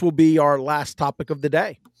think this will be our last topic of the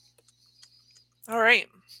day. All right.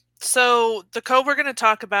 So the code we're going to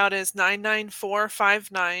talk about is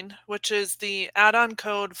 99459, which is the add-on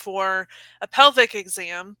code for a pelvic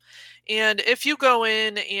exam. And if you go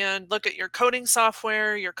in and look at your coding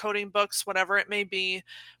software, your coding books, whatever it may be,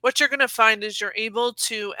 what you're going to find is you're able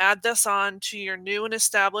to add this on to your new and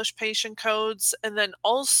established patient codes, and then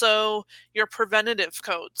also your preventative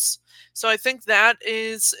codes. So I think that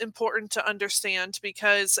is important to understand,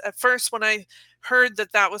 because at first when I heard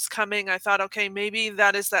that was coming, I thought, okay, maybe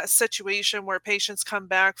that is that situation where patients come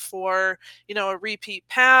back for, a repeat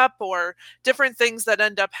PAP or different things that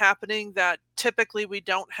end up happening that typically we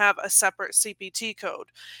don't have a separate CPT code.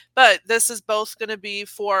 But this is both going to be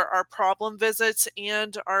for our problem visits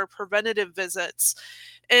and our preventative visits.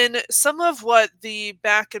 And some of what the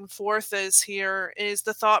back and forth is here is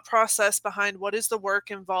the thought process behind what is the work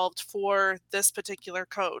involved for this particular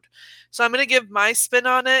code. So I'm going to give my spin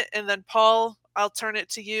on it, and then Paul, I'll turn it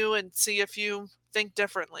to you and see if you think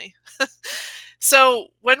differently. So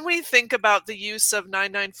when we think about the use of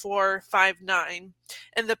 99459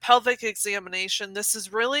 and the pelvic examination, this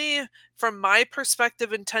is really, from my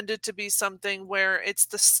perspective, intended to be something where it's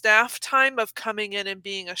the staff time of coming in and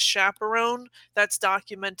being a chaperone that's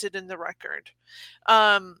documented in the record.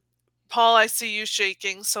 Paul, I see you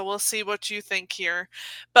shaking, so we'll see what you think here.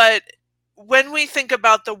 But when we think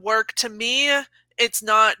about the work, to me, it's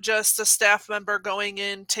not just a staff member going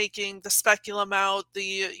in, taking the speculum out,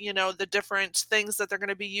 the different things that they're going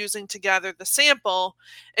to be using to gather the sample.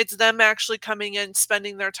 It's them actually coming in,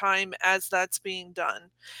 spending their time as that's being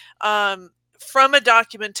done. From a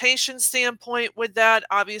documentation standpoint with that,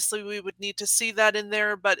 obviously we would need to see that in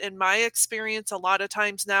there. But in my experience, a lot of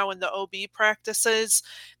times now in the OB practices,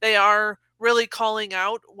 they are really calling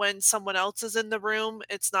out when someone else is in the room.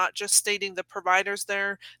 It's not just stating the provider's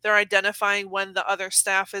there. They're identifying when the other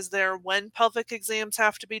staff is there, when pelvic exams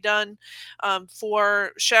have to be done,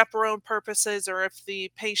 for chaperone purposes, or if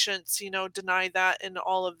the patients, deny that, and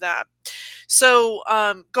all of that. So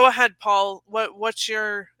go ahead, Paul. What's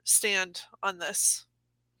your stand on this?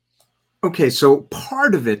 Okay, so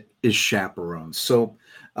part of it is chaperones. So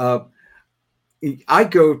I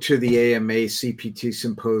go to the AMA CPT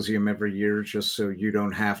symposium every year just so you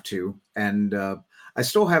don't have to. And I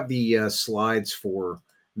still have the slides for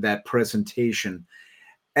that presentation.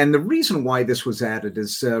 And the reason why this was added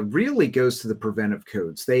is really goes to the preventive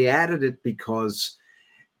codes. They added it because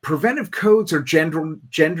preventive codes are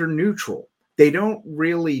gender neutral. They don't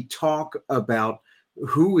really talk about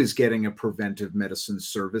who is getting a preventive medicine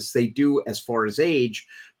service. They do as far as age,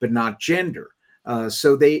 but not gender.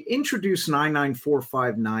 So they introduced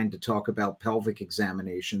 99459 to talk about pelvic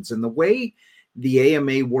examinations. And the way the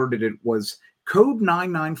AMA worded it was Code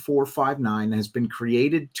 99459 has been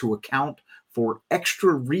created to account for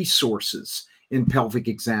extra resources in pelvic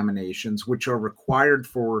examinations, which are required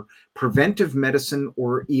for preventive medicine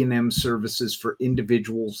or E&M services for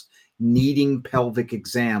individuals needing pelvic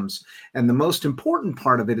exams. And the most important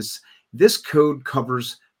part of it is this code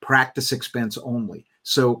covers practice expense only.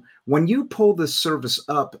 So when you pull this service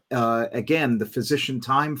up, again, the physician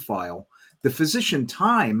time file, the physician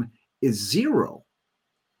time is zero,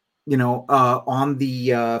 on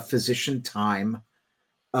the physician time,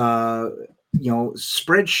 spreadsheet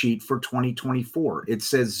for 2024. It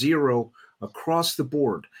says zero across the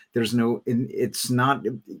board. There's no, it's not,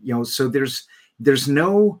 so there's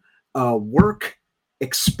no work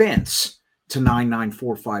expense to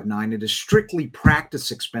 99459. It is strictly practice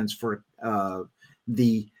expense for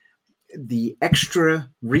the extra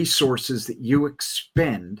resources that you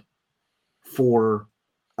expend for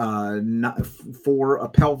for a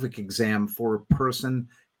pelvic exam for a person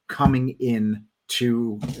coming in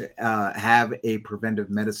to have a preventive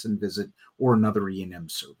medicine visit or another E&M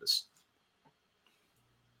service.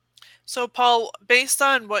 So, Paul, based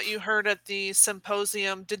on what you heard at the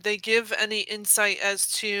symposium, did they give any insight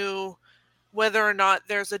as to whether or not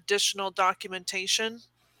there's additional documentation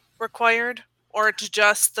required, or to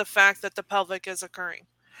just the fact that the pelvic is occurring?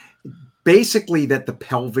 Basically, that the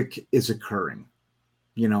pelvic is occurring,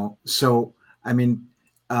 So, I mean,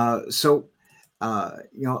 I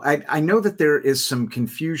know that there is some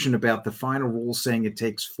confusion about the final rule saying it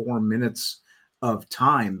takes 4 minutes of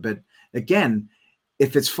time. But again,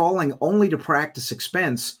 if it's falling only to practice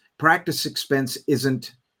expense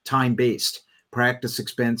isn't time-based. Practice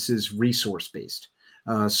expense is resource-based.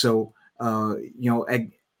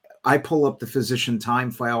 I pull up the physician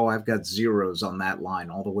time file. I've got zeros on that line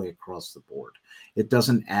all the way across the board. It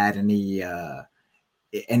doesn't add any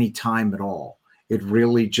time at all. It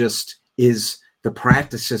really just is the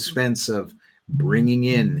practice expense of bringing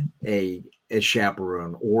in a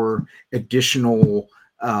chaperone or additional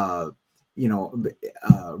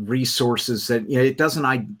resources that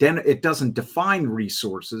it doesn't define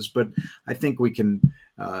resources, but I think we can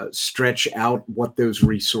stretch out what those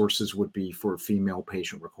resources would be for a female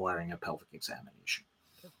patient requiring a pelvic examination.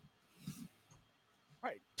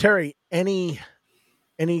 Right, Terry, any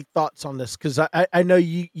thoughts on this? Because I know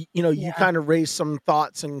you kind of raised some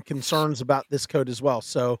thoughts and concerns about this code as well.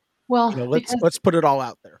 So let's put it all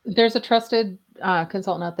out there. There's a trusted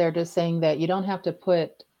consultant out there just saying that you don't have to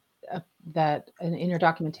put that in your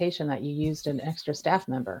documentation that you used an extra staff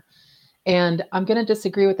member. And I'm going to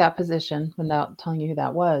disagree with that position without telling you who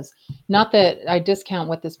that was. Not that I discount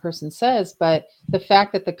what this person says, but the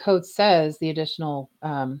fact that the code says the additional,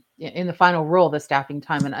 in the final rule, the staffing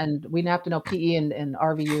time, and we have to know PE and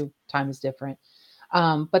RVU time is different.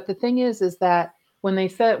 But the thing is that when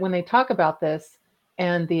they talk about this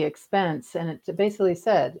and the expense, and it basically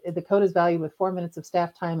said the code is valued with 4 minutes of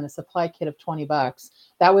staff time and a supply kit of $20.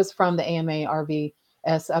 That was from the AMA RVS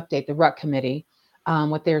update, the RUC committee.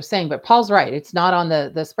 What they're saying, but Paul's right. It's not on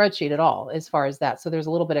the spreadsheet at all as far as that. So there's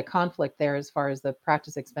a little bit of conflict there as far as the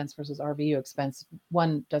practice expense versus RVU expense.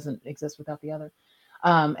 One doesn't exist without the other.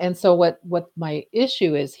 And so what my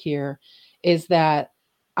issue is here is that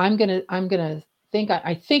I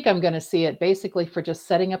think I'm going to see it basically for just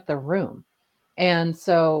setting up the room. And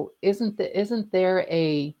so isn't there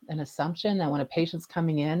an assumption that when a patient's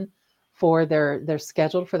coming in for they're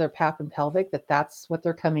scheduled for their PAP and pelvic, that's what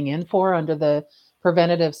they're coming in for under the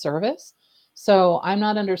preventative service? So I'm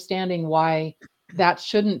not understanding why that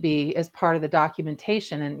shouldn't be as part of the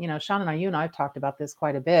documentation. And, Sean and you and I have talked about this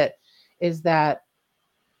quite a bit, is that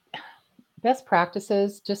best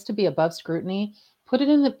practices, just to be above scrutiny, put it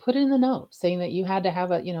in the note saying that you had to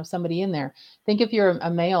have somebody in there. Think if you're a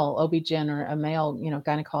male OB-GYN or a male,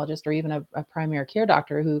 gynecologist, or even a primary care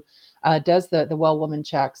doctor who does the well woman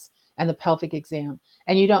checks and the pelvic exam,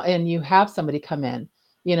 and you have somebody come in,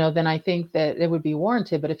 then I think that it would be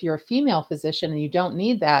warranted. But if you're a female physician and you don't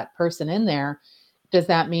need that person in there, does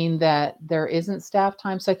that mean that there isn't staff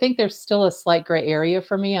time? So I think there's still a slight gray area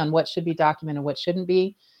for me on what should be documented and what shouldn't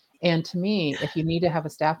be. And to me, if you need to have a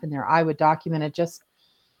staff in there, I would document it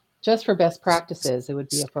just for best practices. It would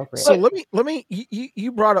be appropriate. So let me.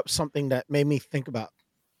 You brought up something that made me think about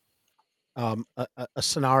a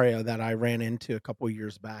scenario that I ran into a couple of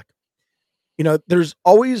years back. There's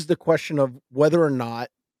always the question of whether or not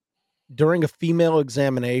during a female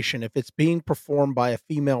examination, if it's being performed by a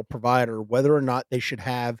female provider, whether or not they should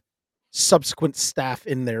have subsequent staff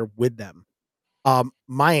in there with them.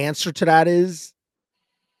 My answer to that is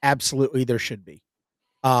absolutely there should be.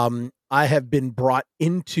 I have been brought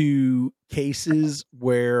into cases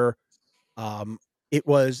where it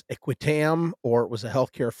was a quitam or it was a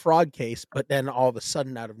healthcare fraud case, but then all of a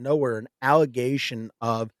sudden, out of nowhere, an allegation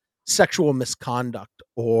of sexual misconduct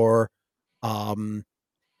or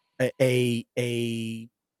a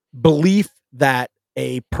belief that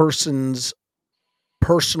a person's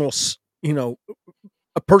personal,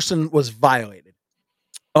 a person was violated.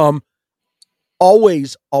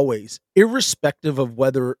 Always, irrespective of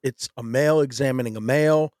whether it's a male examining a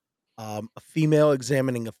male, a female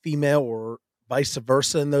examining a female, or vice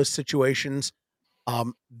versa in those situations,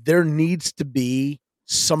 there needs to be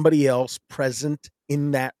somebody else present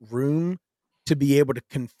in that room to be able to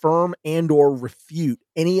confirm and or refute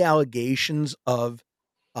any allegations of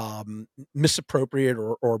misappropriate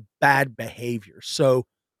or bad behavior. So,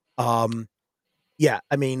 yeah,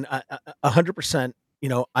 I mean, 100%,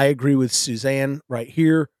 I agree with Suzanne right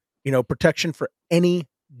here, protection for any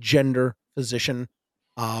gender physician.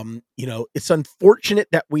 It's unfortunate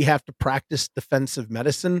that we have to practice defensive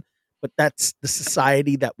medicine, but that's the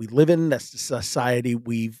society that we live in. That's the society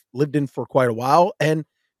we've lived in for quite a while. And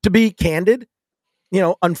to be candid,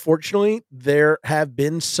 unfortunately, there have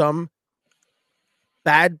been some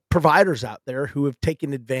bad providers out there who have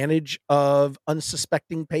taken advantage of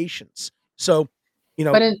unsuspecting patients. So,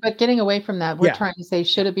 but getting away from that, we're Yeah. trying to say,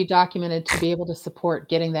 should it be documented to be able to support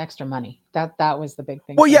getting the extra money? That was the big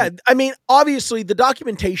thing. well, for yeah, me. I mean, obviously the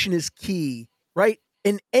documentation is key, right?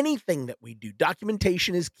 In anything that we do,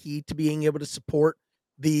 documentation is key to being able to support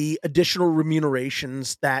the additional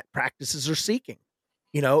remunerations that practices are seeking.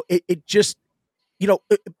 It just,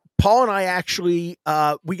 Paul and I actually,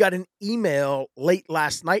 we got an email late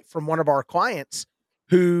last night from one of our clients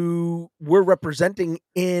who we're representing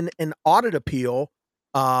in an audit appeal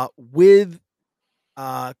with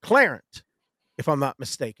Clarent, if I'm not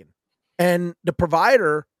mistaken. And the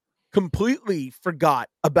provider completely forgot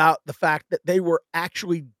about the fact that they were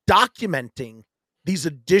actually documenting these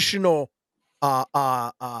additional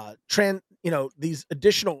these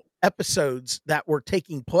additional episodes that were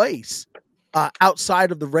taking place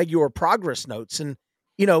outside of the regular progress notes. And,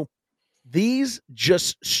 these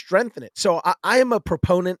just strengthen it. So I am a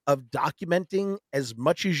proponent of documenting as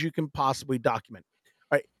much as you can possibly document.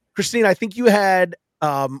 All right, Christine, I think you had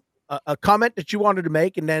a comment that you wanted to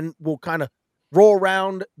make, and then we'll kind of roll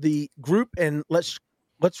around the group and let's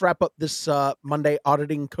wrap up this Monday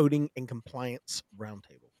auditing, coding, and compliance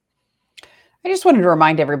roundtable. I just wanted to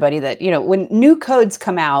remind everybody that, when new codes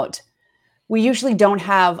come out, we usually don't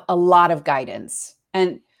have a lot of guidance.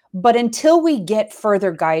 But until we get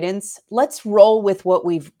further guidance, let's roll with what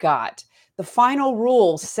we've got. The final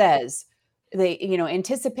rule says they,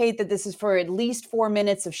 anticipate that this is for at least 4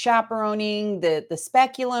 minutes of chaperoning, the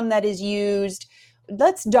speculum that is used.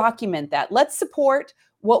 Let's document that. Let's support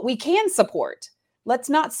what we can support. Let's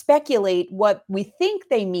not speculate what we think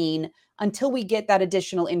they mean until we get that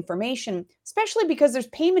additional information, especially because there's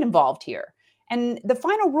payment involved here. And the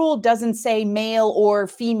final rule doesn't say male or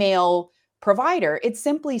female provider. It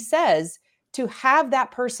simply says to have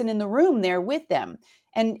that person in the room there with them.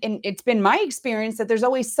 And it's been my experience that there's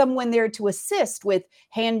always someone there to assist with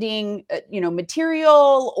handing,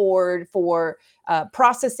 material or for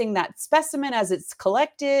processing that specimen as it's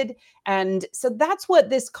collected. And so that's what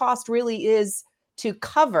this cost really is to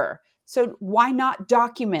cover. So why not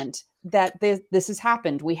document that this has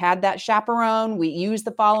happened? We had that chaperone. We used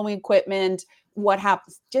the following equipment. What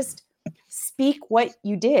happens? Just speak what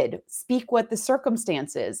you did. Speak what the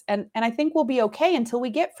circumstances. And I think we'll be okay until we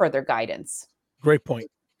get further guidance. Great point.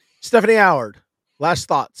 Stephanie Howard, last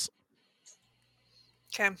thoughts.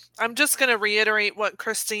 Okay. I'm just going to reiterate what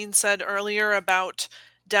Christine said earlier about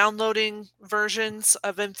downloading versions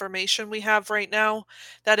of information we have right now.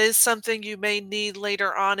 That is something you may need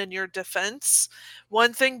later on in your defense.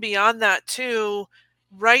 One thing beyond that too,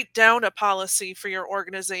 write down a policy for your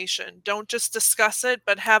organization. Don't just discuss it,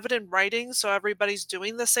 but have it in writing so everybody's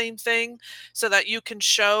doing the same thing, so that you can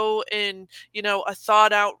show in, a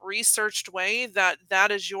thought out, researched way that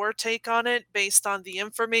that is your take on it based on the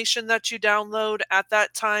information that you download at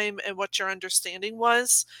that time and what your understanding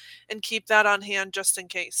was, and keep that on hand just in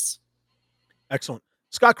case. Excellent.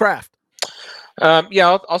 Scott Kraft.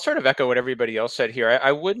 Yeah, I'll sort of echo what everybody else said here.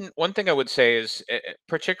 I wouldn't. One thing I would say is,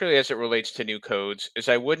 particularly as it relates to new codes, is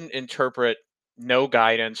I wouldn't interpret no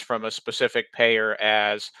guidance from a specific payer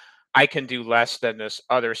as I can do less than this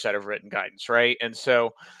other set of written guidance, right? And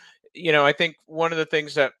so, I think one of the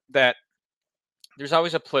things that there's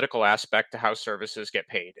always a political aspect to how services get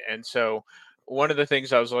paid. And so one of the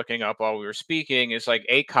things I was looking up while we were speaking is like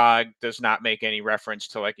ACOG does not make any reference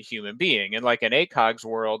to like a human being. And like in ACOG's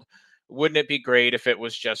world, wouldn't it be great if it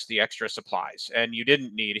was just the extra supplies and you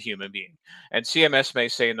didn't need a human being? And CMS may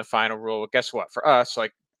say in the final rule, well, guess what? For us,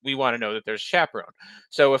 like we want to know that there's chaperone.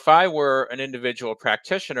 So if I were an individual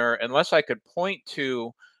practitioner, unless I could point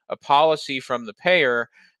to a policy from the payer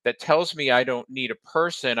that tells me I don't need a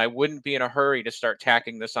person, I wouldn't be in a hurry to start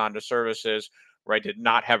tacking this onto services where I did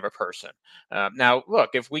not have a person. Now, look,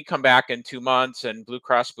 if we come back in 2 months and Blue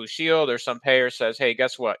Cross Blue Shield or some payer says, hey,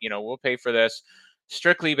 guess what? We'll pay for this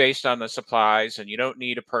strictly based on the supplies and you don't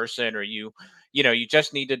need a person, or you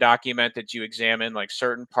just need to document that you examine like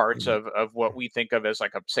certain parts of what we think of as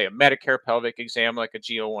like say a Medicare pelvic exam, like a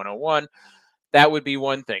GO 101, that would be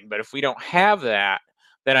one thing. But if we don't have that,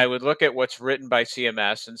 then I would look at what's written by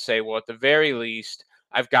CMS and say, well, at the very least,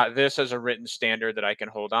 I've got this as a written standard that I can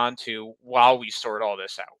hold on to while we sort all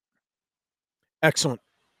this out. Excellent.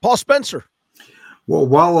 Paul Spencer. Well,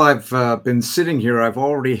 while I've been sitting here, I've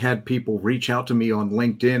already had people reach out to me on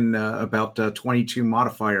LinkedIn about 22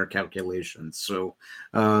 modifier calculations. So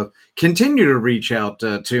continue to reach out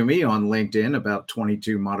to me on LinkedIn about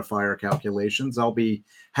 22 modifier calculations. I'll be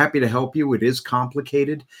happy to help you. It is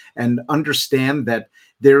complicated, and understand that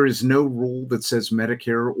there is no rule that says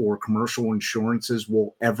Medicare or commercial insurances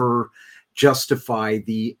will ever justify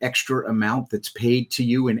the extra amount that's paid to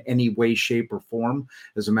you in any way, shape, or form.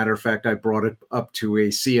 As a matter of fact, I brought it up to a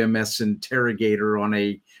CMS interrogator on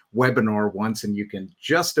a webinar once, and you can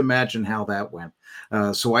just imagine how that went.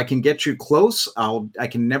 So I can get you close. I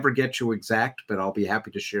can never get you exact, but I'll be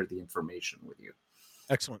happy to share the information with you.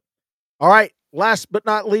 Excellent. All right. Last but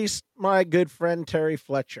not least, my good friend Terry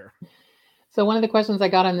Fletcher. So one of the questions I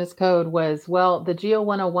got on this code was, well, the GO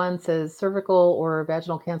 101 says cervical or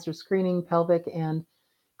vaginal cancer screening, pelvic, and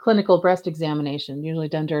clinical breast examination, usually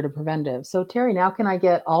done during a preventive. So Terry, now can I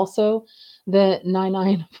get also the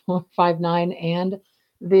 99459 and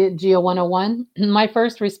the GO 101? My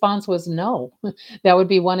first response was no, that would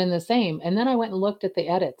be one and the same. And then I went and looked at the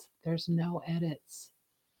edits. There's no edits.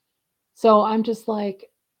 So I'm just like,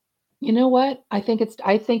 you know what? I think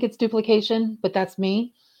it's duplication, but that's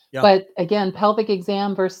me. Yeah. But again, pelvic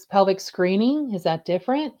exam versus pelvic screening, is that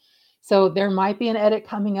different? So there might be an edit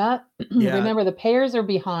coming up. Yeah. Remember, the payers are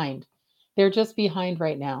behind. They're just behind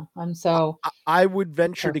right now. And so I would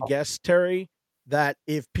venture to guess, Terry, that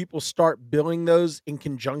if people start billing those in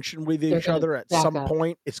conjunction with each other at some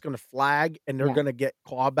point, it's going to flag and they're going to get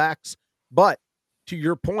clawbacks. But to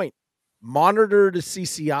your point, monitor the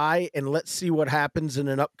CCI and let's see what happens in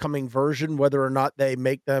an upcoming version, whether or not they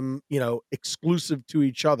make them, exclusive to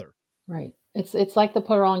each other. Right. It's like the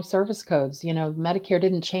prolonged service codes. Medicare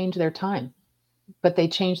didn't change their time, but they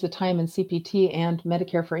changed the time in CPT and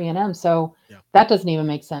Medicare for E&M. So that doesn't even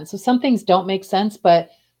make sense. So some things don't make sense,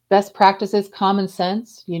 but best practices, common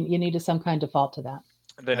sense, you need some kind of default to that.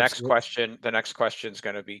 The next question is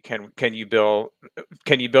going to be, can you bill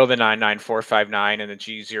the 99459 and the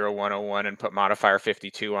G0101 and put modifier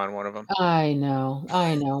 52 on one of them? I know.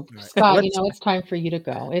 Scott, it's time for you to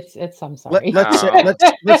go. I'm sorry.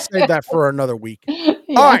 Let's save that for another week. Yeah.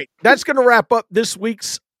 All right. That's going to wrap up this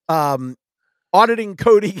week's Auditing,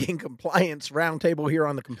 Coding, and Compliance Roundtable here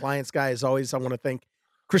on the Compliance Guy. As always, I want to thank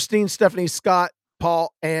Christine, Stephanie, Scott,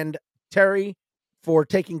 Paul, and Terry for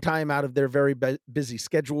taking time out of their very busy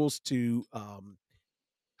schedules to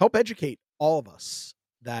help educate all of us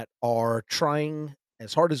that are trying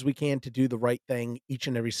as hard as we can to do the right thing each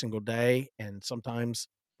and every single day, and sometimes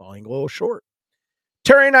falling a little short.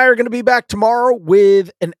 Terry and I are going to be back tomorrow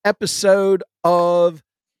with an episode of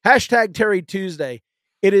 #Terry Tuesday.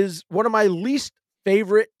 It is one of my least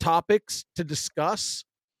favorite topics to discuss,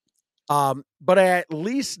 but I at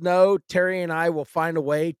least know Terry and I will find a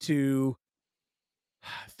way to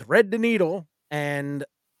thread the needle and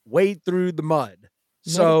wade through the mud.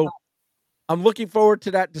 So I'm looking forward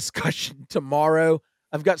to that discussion tomorrow.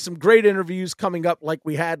 I've got some great interviews coming up like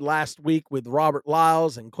we had last week with Robert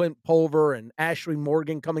Lyles and Clint Pulver and Ashley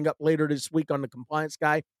Morgan coming up later this week on The Compliance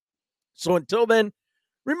Guy. So until then,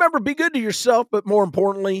 remember, be good to yourself, but more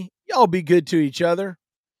importantly, y'all be good to each other.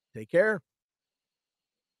 Take care.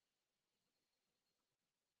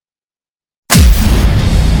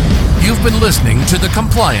 You've been listening to The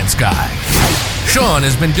Compliance Guy. Sean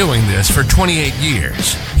has been doing this for 28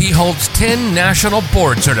 years. He holds 10 national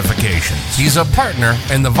board certifications. He's a partner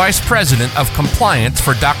and the vice president of compliance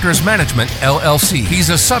for Doctors Management, LLC. He's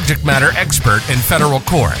a subject matter expert in federal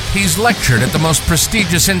court. He's lectured at the most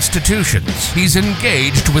prestigious institutions. He's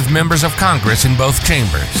engaged with members of Congress in both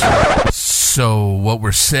chambers. So what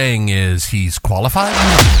we're saying is he's qualified?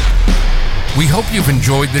 We hope you've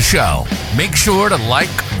enjoyed the show. Make sure to like,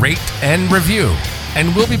 rate, and review.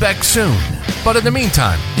 And we'll be back soon. But in the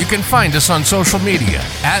meantime, you can find us on social media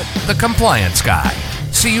at The Compliance Guy.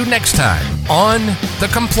 See you next time on The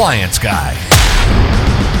Compliance Guy.